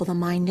powerful the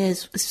mind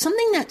is.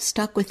 Something that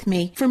stuck with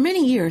me for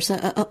many years.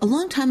 A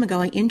long time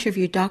ago, I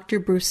interviewed Dr.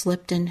 Bruce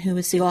Lipton, who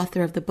is the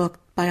author of the book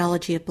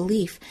Biology of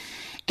Belief.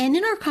 And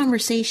in our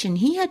conversation,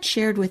 he had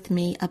shared with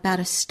me about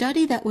a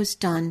study that was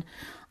done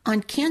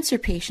on cancer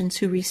patients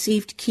who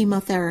received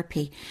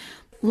chemotherapy.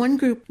 One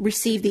group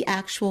received the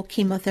actual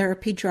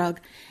chemotherapy drug,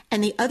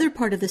 and the other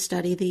part of the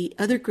study, the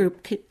other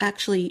group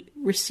actually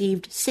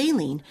received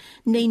saline.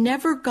 They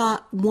never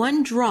got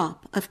one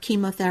drop of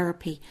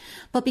chemotherapy.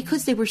 But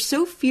because they were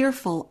so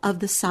fearful of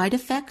the side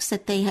effects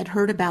that they had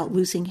heard about,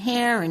 losing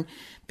hair and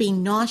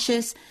being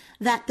nauseous,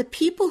 that the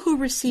people who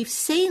received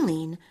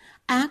saline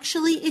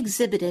actually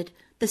exhibited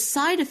the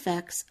side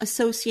effects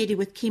associated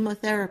with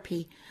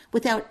chemotherapy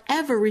without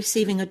ever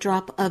receiving a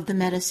drop of the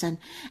medicine.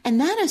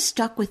 And that has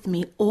stuck with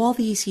me all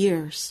these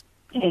years.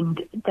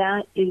 And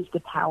that is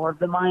the power of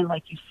the mind.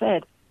 Like you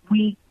said,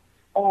 we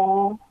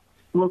all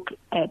look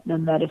at the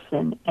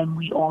medicine, and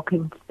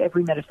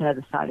every medicine has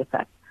a side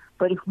effect.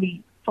 But if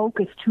we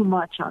focus too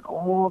much on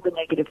all the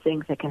negative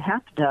things that can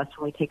happen to us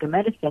when we take a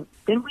medicine,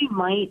 then we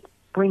might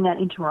bring that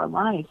into our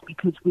lives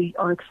because we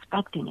are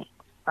expecting it,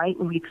 right?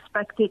 When we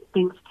expect it,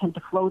 things tend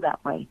to flow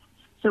that way.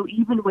 So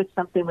even with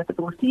something with a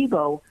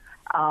placebo,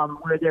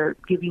 where they're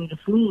giving you the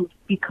saline,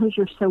 because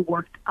you're so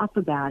worked up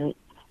about it,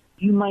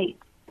 you might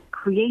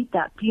create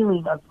that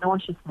feeling of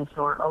nauseousness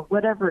or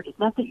whatever it is.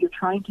 Not that you're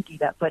trying to do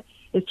that, but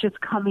it's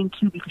just coming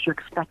to because you're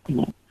expecting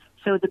it.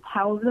 So the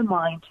power of the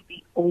mind to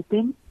be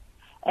open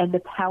and the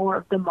power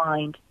of the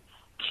mind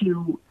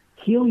to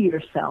heal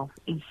yourself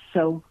is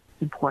so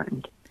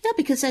important. Yeah,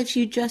 because as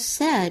you just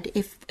said,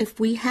 if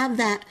we have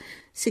that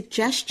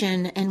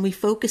suggestion and we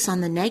focus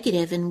on the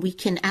negative and we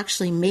can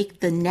actually make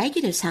the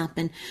negatives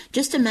happen,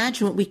 just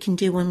imagine what we can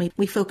do when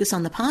we focus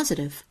on the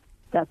positive.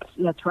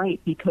 That's right,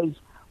 because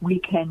we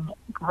can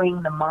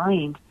bring the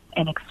mind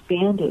and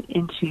expand it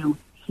into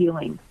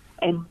healing.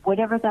 And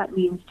whatever that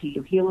means to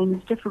you, healing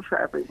is different for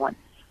everyone.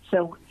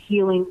 So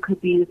healing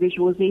could be the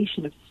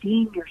visualization of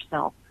seeing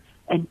yourself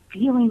and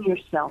feeling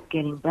yourself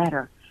getting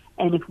better.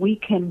 And if we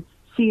can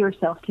see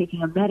yourself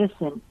taking a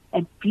medicine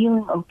and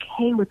feeling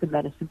okay with the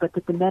medicine, but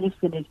that the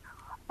medicine is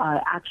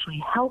actually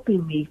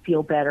helping me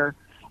feel better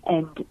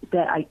and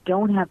that I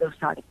don't have those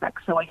side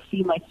effects. So I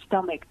see my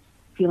stomach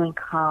feeling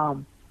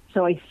calm.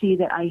 So I see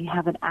that I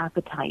have an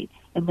appetite,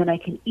 and then I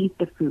can eat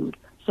the food.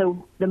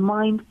 So the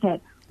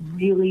mindset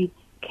really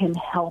can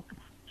help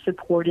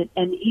support it.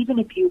 And even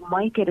if you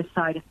might get a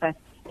side effect,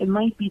 it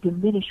might be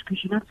diminished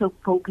because you're not so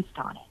focused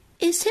on it.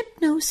 Is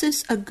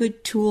hypnosis a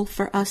good tool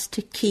for us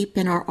to keep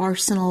in our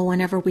arsenal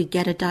whenever we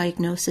get a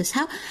diagnosis?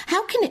 How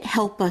can it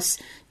help us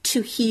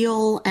to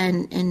heal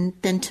and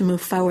then to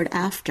move forward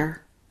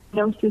after?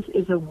 Hypnosis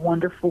is a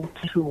wonderful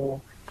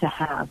tool to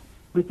have.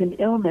 With an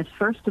illness,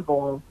 first of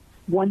all,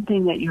 one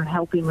thing that you're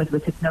helping with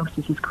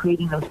hypnosis is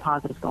creating those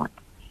positive thoughts.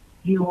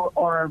 You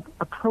are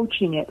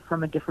approaching it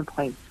from a different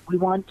place. We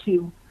want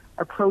to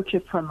approach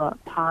it from a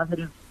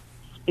positive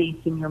space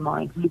in your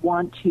mind. We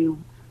want to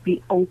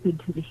be open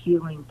to the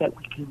healing that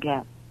we can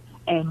get.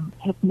 And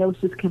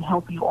hypnosis can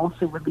help you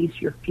also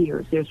release your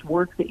fears. There's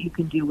work that you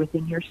can do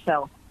within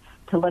yourself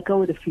to let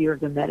go of the fear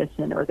of the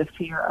medicine or the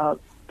fear of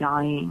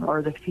dying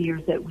or the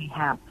fears that we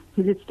have.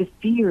 Because it's the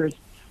fears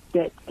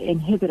that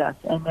inhibit us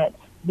and that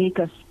make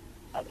us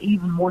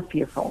even more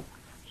fearful.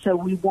 So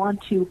we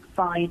want to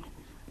find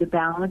the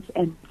balance,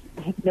 and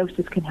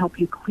hypnosis can help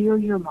you clear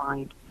your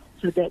mind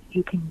so that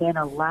you can then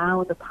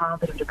allow the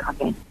positive to come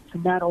in. So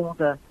not all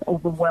the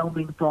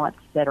overwhelming thoughts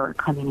that are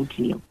coming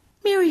into you.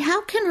 Mary,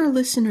 how can our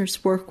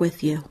listeners work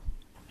with you?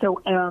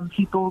 So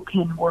people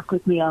can work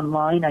with me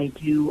online. I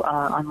do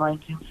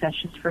online Zoom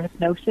sessions for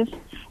hypnosis,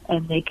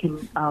 and they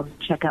can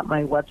check out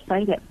my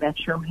website at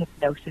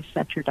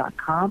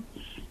metrohypnosiscenter.com,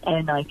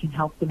 and I can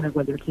help them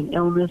whether it's an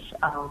illness,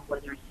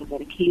 whether it's a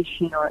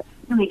medication, or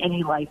really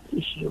any life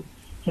issue.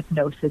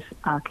 Hypnosis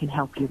can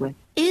help you with.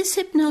 Is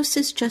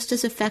hypnosis just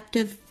as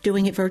effective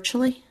doing it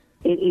virtually?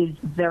 It is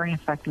very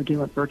effective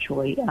doing it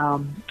virtually.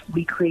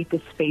 We create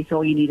this space.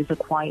 All you need is a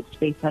quiet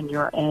space on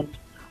your end.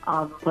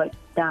 But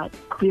that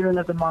clearing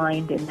of the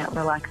mind and that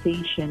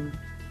relaxation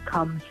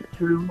comes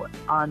through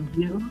on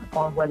Zoom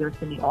or whether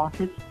it's in the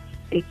office.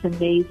 It's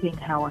amazing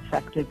how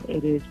effective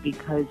it is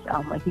because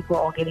I think we're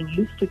all getting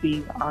used to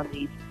being on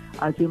these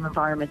Zoom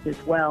environments as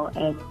well.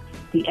 And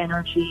the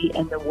energy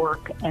and the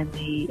work and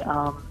the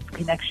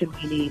connection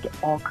we need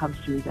all comes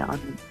through on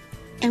Zoom.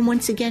 And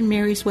once again,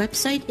 Mary's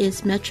website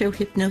is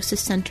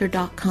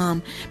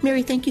metrohypnosiscenter.com.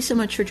 Mary, thank you so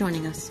much for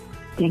joining us.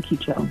 Thank you,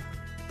 Joan.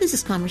 This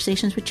is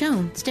Conversations with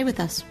Joan. Stay with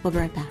us. We'll be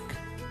right back.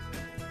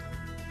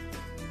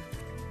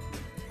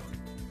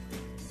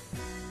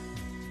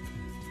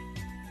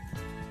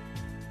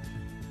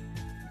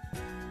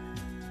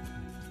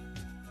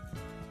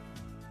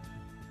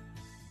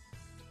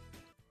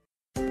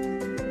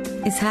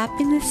 Is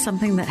happiness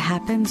something that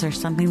happens or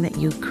something that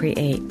you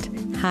create?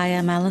 Hi,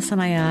 I'm Alison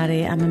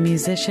Ayati. I'm a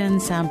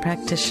musician, sound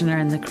practitioner,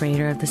 and the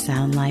creator of The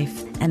Sound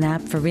Life, an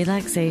app for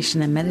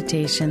relaxation and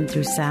meditation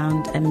through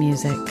sound and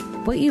music.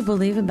 What you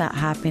believe about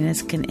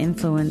happiness can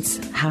influence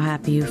how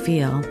happy you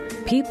feel.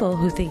 People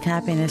who think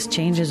happiness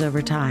changes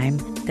over time,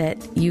 that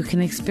you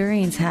can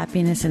experience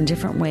happiness in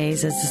different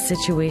ways as the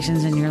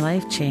situations in your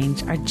life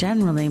change, are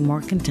generally more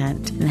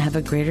content and have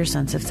a greater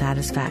sense of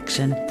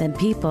satisfaction than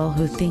people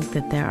who think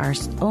that there are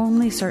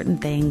only certain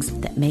things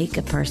that make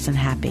a person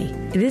happy.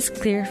 It is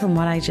clear from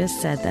what I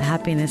just said that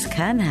happiness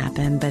can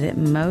happen, but it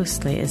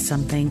mostly is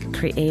something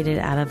created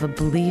out of a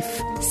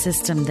belief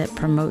system that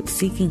promotes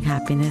seeking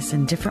happiness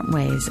in different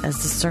ways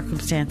as the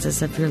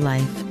circumstances of your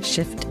life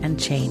shift and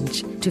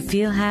change. To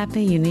feel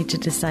happy, you need to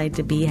decide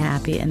to be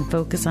happy and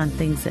focus on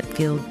things that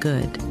feel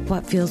good.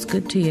 What feels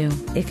good to you?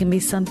 It can be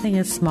something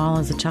as small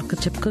as a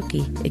chocolate chip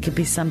cookie. It could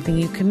be something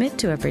you commit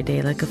to every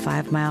day, like a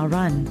 5-mile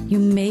run. You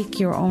make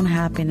your own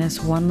happiness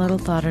one little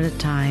thought at a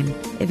time.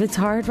 If it's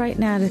hard right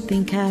now to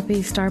think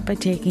happy, start by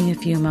taking a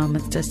few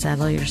moments to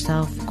settle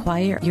yourself,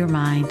 quiet your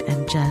mind,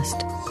 and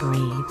just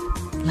breathe.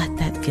 Let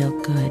that feel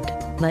good.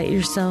 Let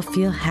yourself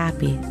feel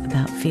happy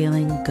about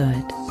feeling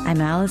good. I'm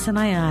Alison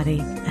Ayati,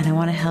 and I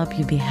want to help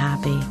you be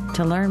happy.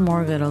 To learn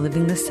more, go to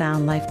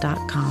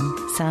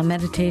livingthesoundlife.com. Sound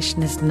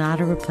meditation is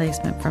not a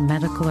replacement for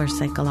medical or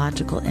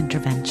psychological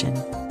intervention.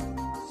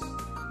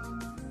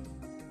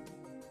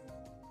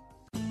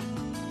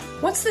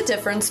 What's the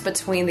difference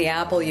between the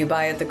apple you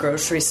buy at the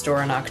grocery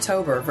store in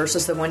October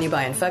versus the one you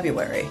buy in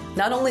February?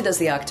 Not only does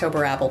the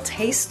October apple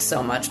taste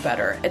so much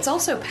better, it's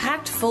also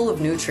packed full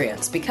of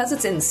nutrients because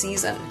it's in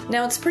season.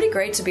 Now, it's pretty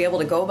great to be able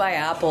to go buy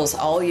apples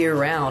all year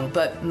round,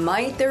 but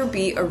might there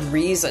be a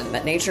reason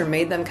that nature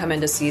made them come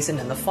into season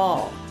in the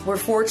fall? We're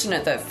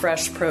fortunate that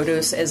fresh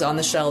produce is on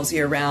the shelves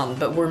year-round,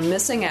 but we're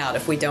missing out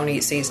if we don't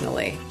eat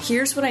seasonally.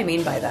 Here's what I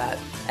mean by that.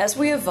 As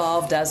we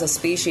evolved as a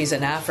species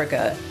in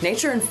Africa,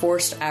 nature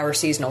enforced our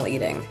seasonal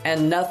eating,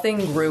 and nothing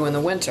grew in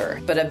the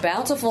winter. But a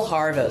bountiful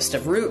harvest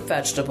of root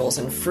vegetables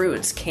and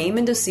fruits came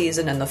into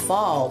season in the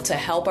fall to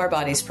help our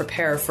bodies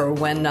prepare for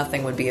when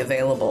nothing would be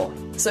available.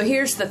 So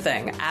here's the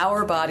thing.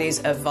 Our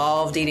bodies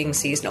evolved eating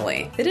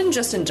seasonally. They didn't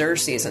just endure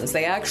seasons.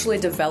 They actually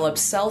developed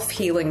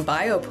self-healing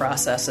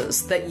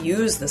bioprocesses that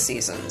use the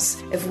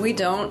seasons. If we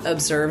don't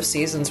observe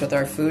seasons with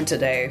our food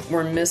today,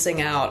 we're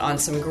missing out on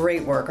some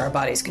great work our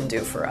bodies can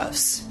do for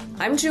us.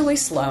 I'm Julie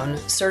Sloan,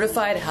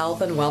 certified health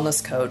and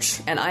wellness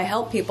coach, and I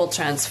help people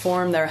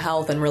transform their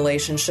health and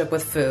relationship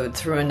with food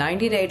through a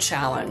 90-day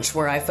challenge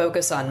where I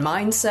focus on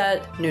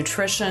mindset,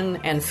 nutrition,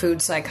 and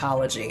food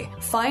psychology.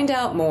 Find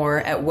out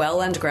more at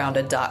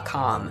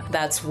wellandgrounded.com.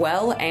 That's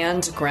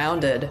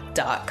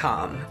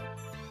wellandgrounded.com.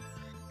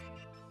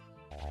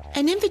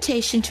 An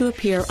invitation to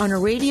appear on a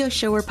radio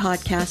show or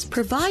podcast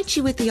provides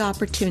you with the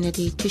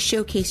opportunity to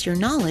showcase your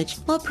knowledge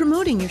while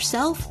promoting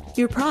yourself,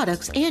 your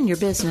products, and your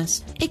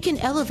business. It can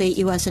elevate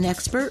you as an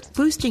expert,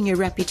 boosting your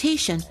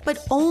reputation,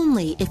 but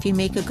only if you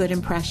make a good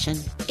impression.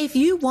 If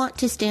you want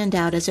to stand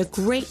out as a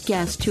great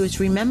guest who is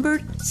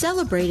remembered,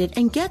 celebrated,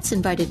 and gets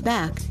invited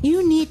back,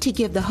 you need to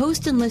give the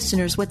host and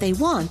listeners what they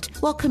want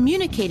while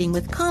communicating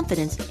with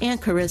confidence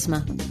and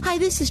charisma. Hi,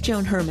 this is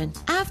Joan Herman.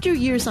 After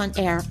years on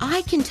air,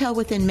 I can tell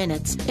within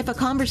minutes if a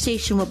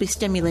conversation will be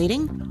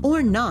stimulating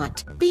or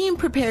not. Being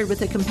prepared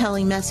with a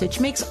compelling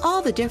message makes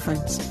all the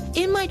difference.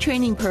 In my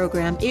training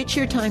program, It's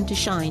Your Time to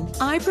Shine,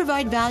 I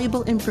provide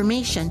valuable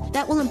information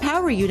that will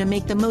empower you to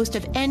make the most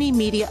of any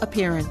media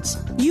appearance.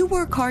 You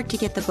work hard to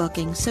get the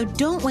booking, so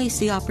don't waste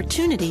the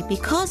opportunity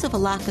because of a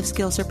lack of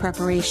skills or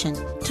preparation.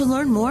 To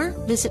learn more,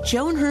 visit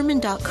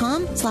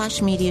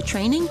joanherman.com/media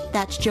training.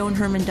 That's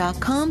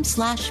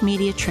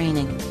joanherman.com/media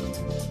training.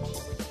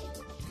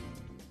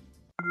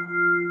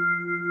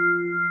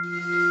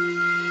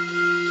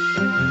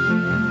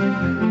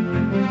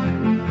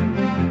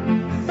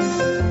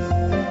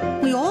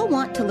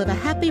 To live a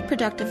happy,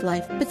 productive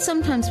life, but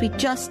sometimes we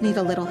just need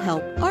a little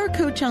help. Our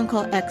Coach On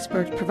Call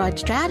experts provide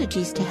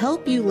strategies to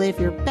help you live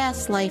your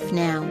best life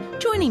now.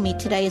 Joining me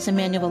today is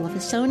Emanuela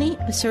Visoni,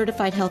 a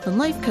certified health and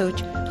life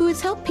coach who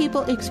has helped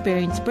people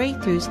experience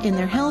breakthroughs in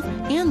their health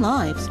and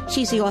lives.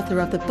 She's the author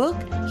of the book,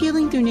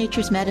 Healing Through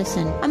Nature's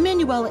Medicine.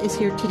 Emanuela is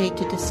here today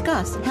to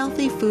discuss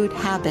healthy food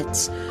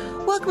habits.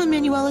 Welcome,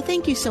 Emanuela.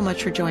 Thank you so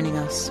much for joining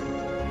us.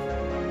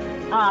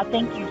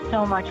 Thank you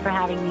so much for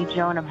having me,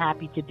 Joan. I'm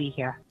happy to be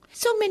here.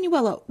 So,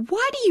 Emanuela,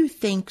 why do you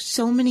think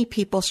so many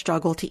people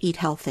struggle to eat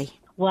healthy?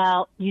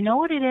 Well, you know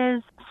what it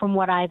is? From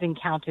what I've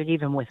encountered,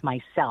 even with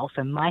myself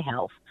and my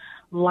health,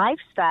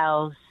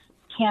 lifestyles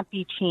can't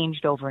be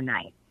changed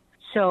overnight.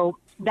 So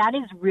that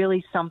is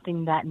really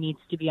something that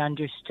needs to be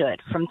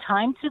understood. From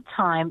time to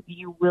time,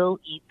 you will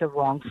eat the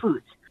wrong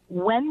foods.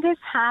 When this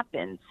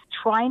happens,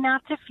 try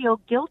not to feel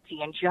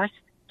guilty and just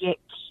get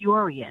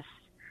curious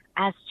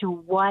as to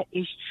what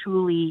is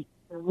truly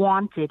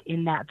wanted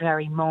in that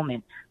very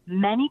moment.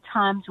 Many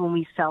times when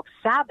we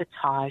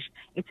self-sabotage,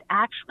 it's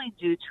actually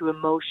due to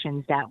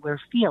emotions that we're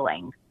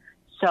feeling.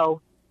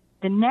 So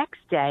the next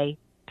day,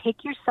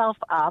 pick yourself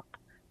up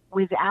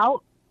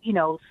without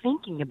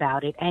thinking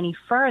about it any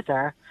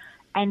further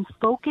and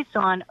focus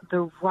on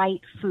the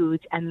right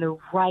foods and the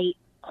right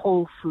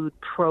whole food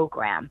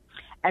program.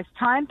 As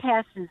time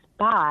passes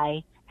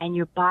by and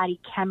your body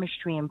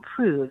chemistry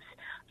improves,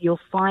 you'll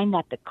find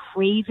that the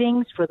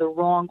cravings for the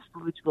wrong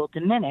foods will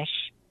diminish.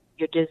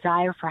 Your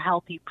desire for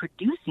healthy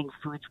producing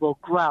foods will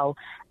grow.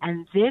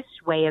 And this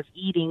way of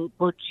eating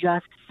will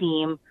just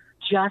seem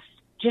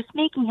just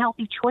making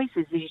healthy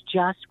choices is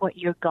just what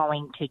you're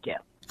going to do.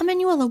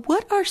 Emanuela,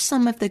 what are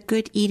some of the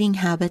good eating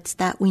habits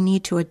that we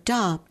need to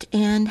adopt,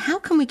 and how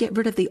can we get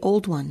rid of the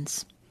old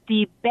ones?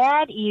 The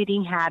bad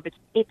eating habits,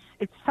 it's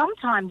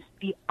sometimes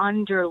the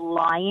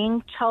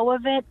underlying toe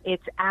of it.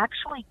 It's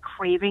actually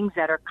cravings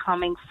that are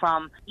coming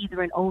from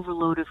either an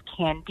overload of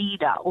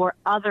candida or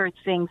other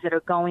things that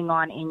are going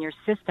on in your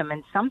system.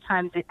 And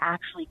sometimes it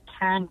actually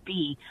can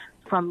be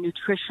from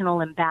nutritional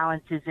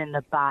imbalances in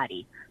the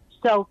body.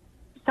 So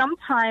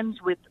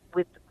sometimes with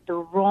the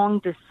wrong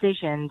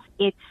decisions,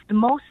 it's the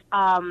most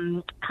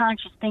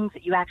conscious things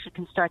that you actually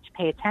can start to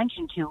pay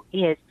attention to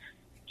is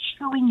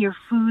chewing your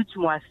foods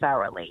more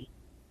thoroughly,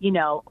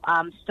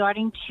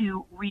 starting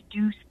to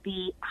reduce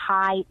the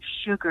high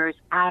sugars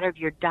out of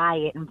your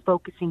diet and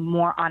focusing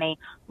more on a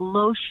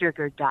low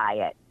sugar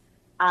diet,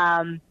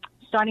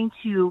 starting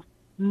to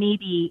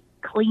maybe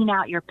clean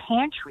out your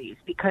pantries,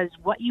 because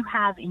what you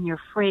have in your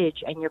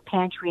fridge and your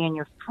pantry and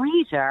your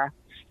freezer,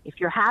 if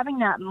you're having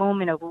that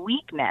moment of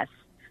weakness,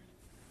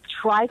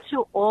 try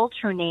to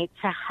alternate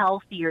to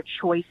healthier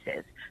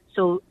choices.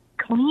 So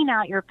clean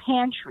out your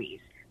pantries.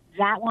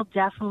 That will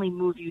definitely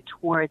move you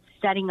towards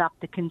setting up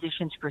the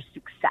conditions for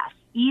success.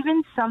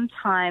 Even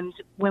sometimes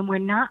when we're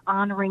not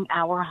honoring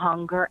our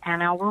hunger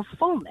and our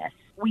fullness,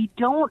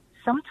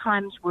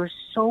 sometimes we're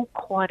so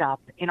caught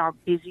up in our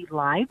busy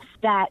lives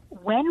that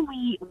when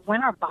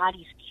our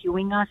body's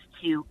cueing us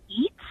to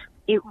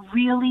eat,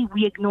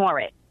 we ignore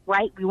it,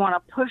 right? We want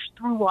to push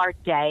through our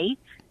day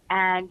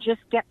and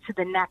just get to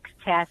the next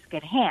task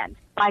at hand.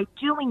 By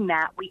doing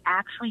that, we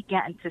actually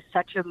get into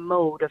such a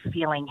mode of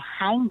feeling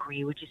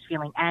hangry, which is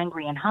feeling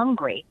angry and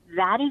hungry.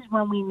 That is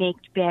when we make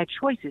bad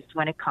choices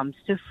when it comes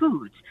to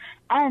foods.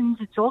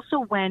 And it's also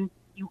when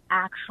you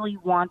actually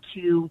want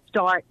to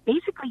start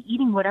basically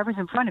eating whatever's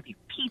in front of you,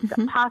 pizza,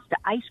 pasta,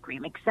 ice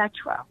cream,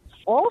 etc.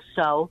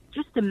 Also,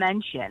 just to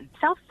mention,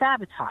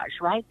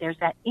 self-sabotage, right? There's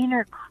that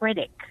inner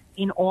critic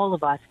in all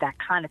of us that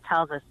kind of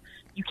tells us,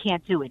 you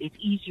can't do it. It's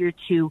easier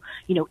to,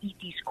 eat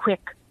these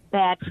quick,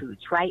 bad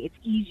foods, right? It's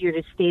easier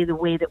to stay the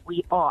way that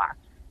we are.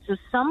 So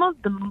some of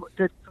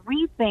the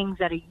three things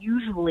that are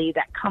usually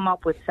that come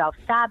up with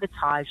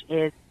self-sabotage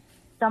is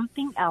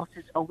something else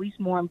is always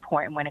more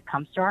important when it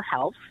comes to our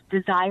health,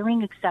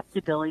 desiring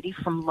acceptability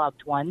from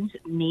loved ones,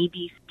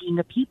 maybe being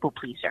a people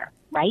pleaser,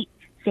 right?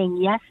 Saying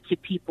yes to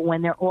people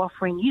when they're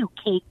offering you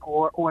cake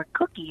or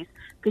cookies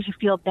because you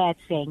feel bad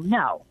saying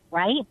no,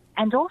 right?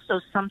 And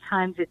also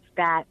sometimes it's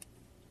that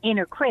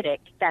inner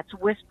critic that's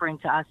whispering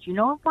to us, you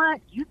know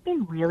what, you've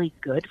been really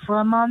good for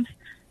a month.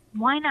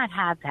 Why not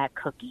have that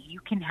cookie?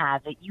 You can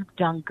have it. You've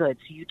done good,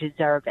 so you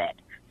deserve it.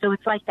 So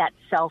it's like that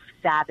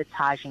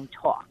self-sabotaging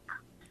talk.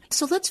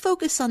 So let's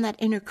focus on that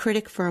inner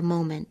critic for a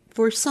moment.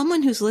 For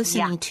someone who's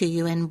listening to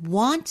you and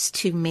wants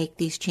to make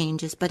these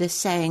changes, but is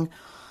saying,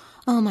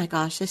 oh my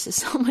gosh, this is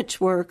so much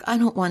work. I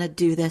don't want to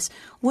do this.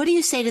 What do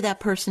you say to that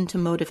person to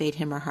motivate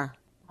him or her?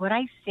 What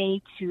I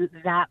say to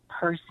that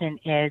person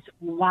is,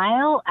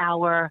 while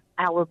our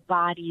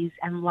bodies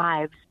and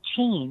lives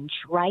change,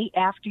 right,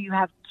 after you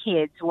have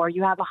kids or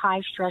you have a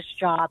high-stress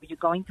job, you're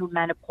going through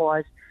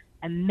menopause,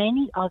 and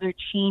many other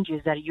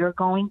changes that you're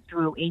going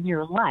through in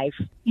your life,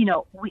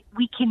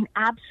 we can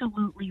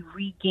absolutely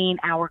regain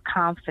our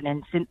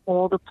confidence in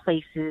all the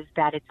places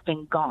that it's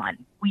been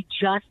gone. We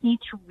just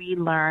need to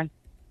relearn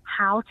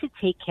how to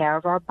take care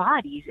of our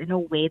bodies in a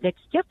way that's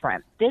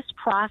different. This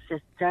process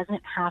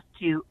doesn't have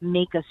to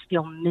make us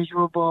feel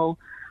miserable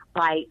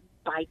by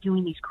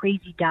doing these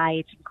crazy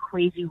diets and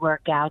crazy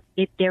workouts.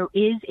 If there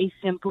is a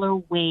simpler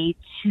way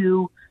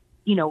to,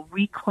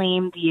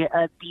 reclaim the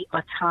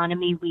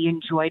autonomy we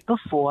enjoyed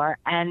before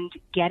and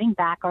getting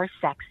back our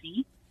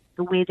sexy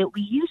the way that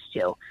we used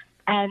to.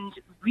 And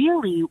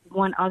really,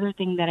 one other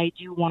thing that I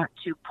do want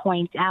to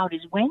point out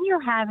is when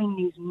you're having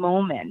these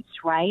moments,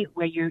 right,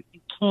 where you're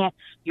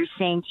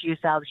saying to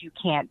yourselves, you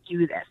can't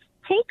do this.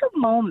 Take a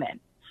moment,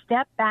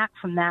 step back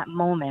from that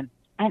moment,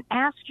 and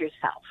ask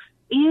yourself,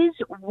 is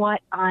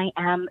what I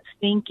am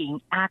thinking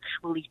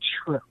actually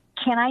true?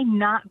 Can I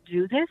not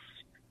do this?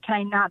 Can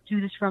I not do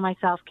this for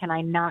myself? Can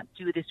I not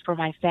do this for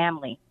my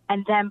family?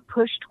 And then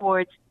push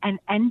towards and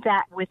end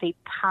that with a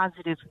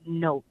positive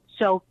note.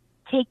 So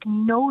take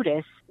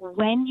notice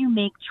when you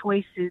make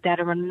choices that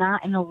are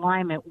not in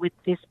alignment with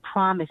this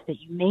promise that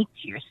you make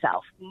to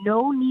yourself.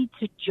 No need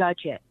to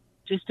judge it.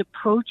 Just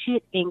approach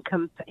it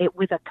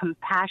with a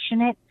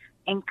compassionate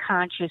and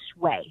conscious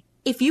way.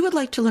 If you would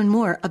like to learn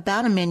more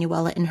about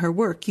Emanuela and her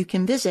work, you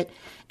can visit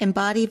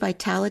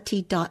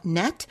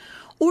embodyvitality.net.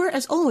 Or,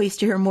 as always,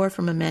 to hear more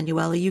from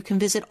Emanuela, you can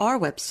visit our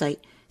website,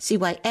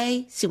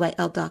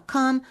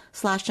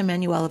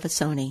 cyl.com/Emanuela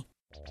Vasoni.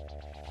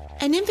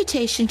 An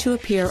invitation to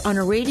appear on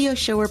a radio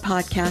show or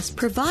podcast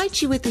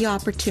provides you with the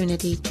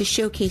opportunity to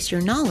showcase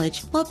your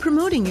knowledge while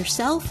promoting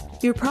yourself,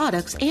 your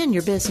products, and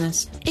your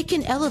business. It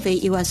can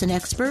elevate you as an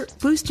expert,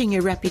 boosting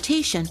your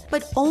reputation,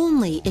 but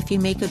only if you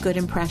make a good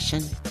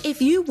impression.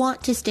 If you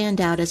want to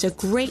stand out as a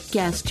great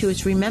guest who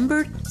is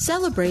remembered,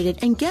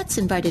 celebrated, and gets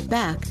invited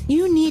back,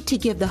 you need to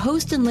give the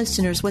host and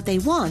listeners what they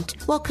want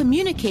while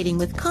communicating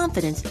with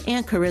confidence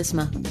and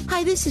charisma.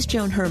 Hi, this is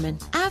Joan Herman.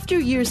 After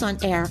years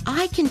on air,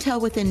 I can tell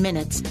within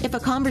minutes if a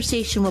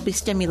conversation will be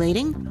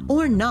stimulating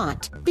or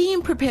not.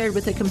 Being prepared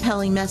with a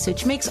compelling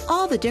message makes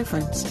all the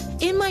difference.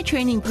 In my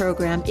training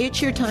program,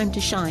 It's Your Time to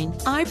Shine,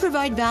 I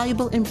provide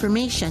valuable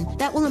information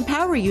that will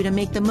empower you to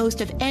make the most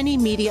of any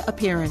media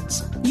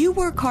appearance. You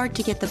work hard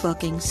to get the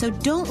booking, so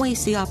don't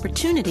waste the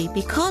opportunity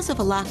because of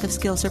a lack of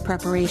skills or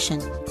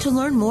preparation. To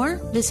learn more,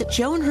 visit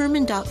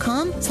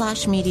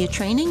joanherman.com/media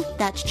training.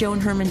 That's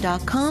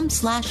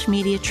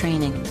joanherman.com/media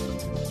training.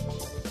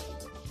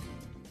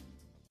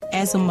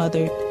 As a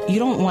mother, you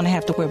don't want to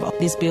have to worry about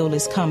this bill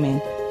is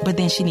coming, but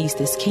then she needs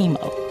this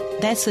chemo.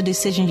 That's a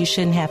decision you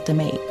shouldn't have to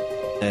make.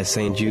 At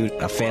St. Jude,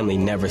 a family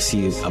never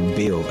sees a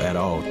bill at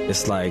all.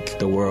 It's like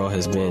the world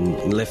has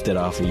been lifted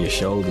off of your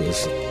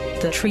shoulders.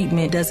 The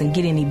treatment doesn't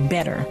get any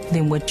better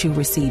than what you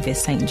receive at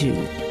St.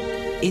 Jude.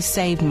 It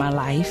saved my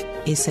life.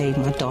 It saved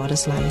my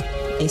daughter's life.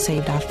 It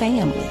saved our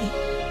family.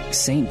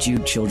 St.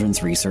 Jude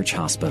Children's Research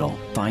Hospital.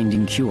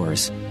 Finding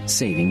cures.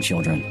 Saving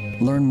children.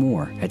 Learn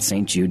more at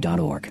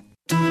stjude.org.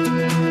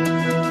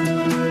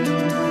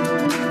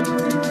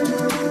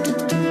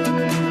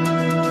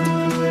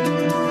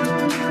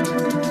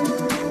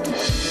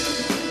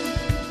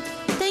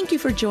 Thank you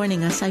for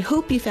joining us. I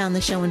hope you found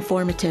the show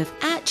informative.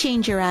 At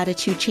Change Your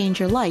Attitude,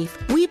 Change Your Life,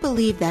 we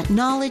believe that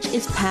knowledge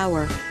is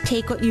power.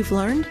 Take what you've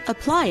learned,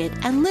 apply it,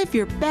 and live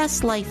your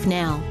best life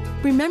now.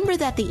 Remember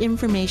that the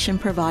information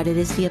provided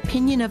is the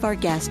opinion of our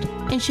guest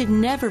and should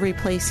never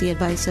replace the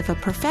advice of a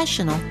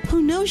professional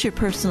who knows your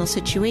personal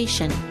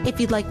situation. If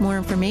you'd like more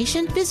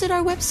information, visit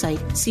our website,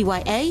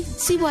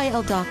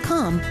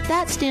 cyacyl.com.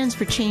 That stands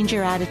for Change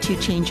Your Attitude,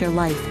 Change Your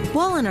Life.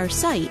 While on our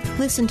site,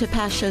 listen to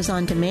past shows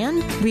on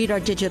demand, read our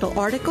digital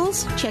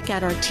articles, check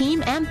out our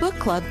team and book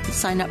club,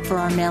 sign up for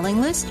our mailing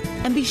list,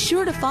 and be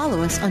sure to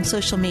follow us on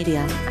social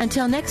media.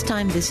 Until next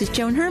time, this is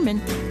Joan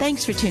Herman.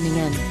 Thanks for tuning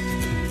in.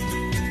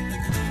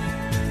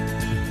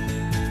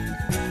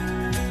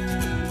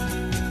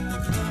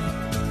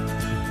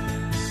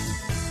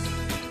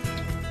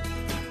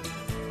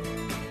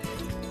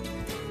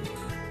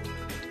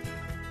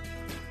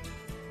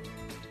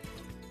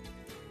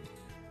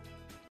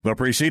 The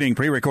preceding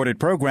pre-recorded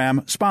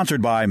program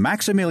sponsored by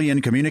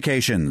Maximilian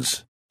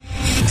Communications.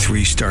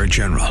 3-star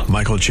General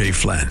Michael J.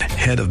 Flynn,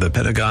 head of the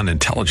Pentagon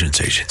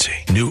Intelligence Agency,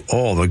 knew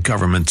all the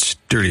government's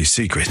dirty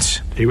secrets.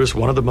 He was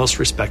one of the most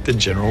respected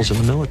generals in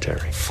the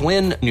military.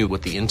 Flynn knew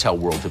what the intel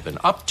world had been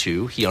up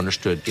to. He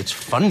understood its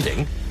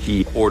funding.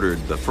 He ordered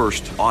the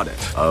first audit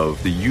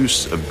of the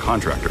use of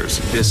contractors.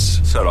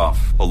 This set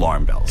off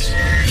alarm bells.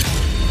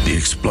 The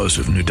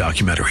explosive new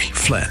documentary,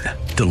 Flynn,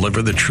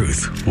 Deliver the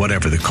Truth,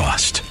 Whatever the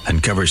Cost,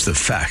 uncovers the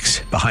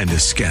facts behind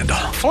this scandal.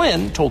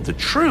 Flynn told the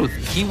truth.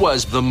 He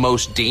was the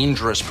most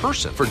dangerous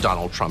person for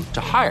Donald Trump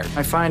to hire.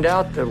 I find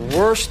out the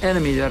worst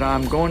enemy that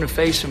I'm going to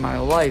face in my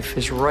life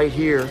is right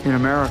here in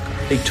America.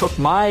 They took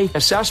my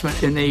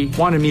assessment and they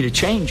wanted me to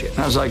change it. And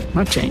I was like, I'm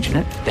not changing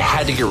it. They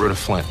had to get rid of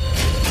Flynn.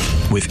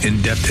 With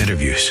in-depth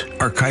interviews,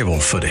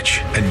 archival footage,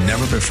 and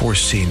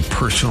never-before-seen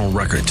personal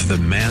records of the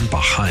man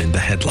behind the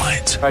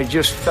headlines. I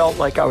just felt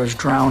like I was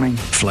drowning.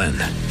 Flynn,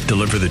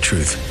 Deliver the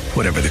Truth,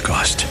 Whatever the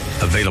Cost.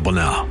 Available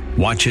now.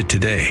 Watch it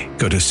today.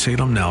 Go to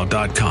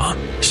salemnow.com.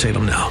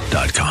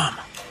 salemnow.com.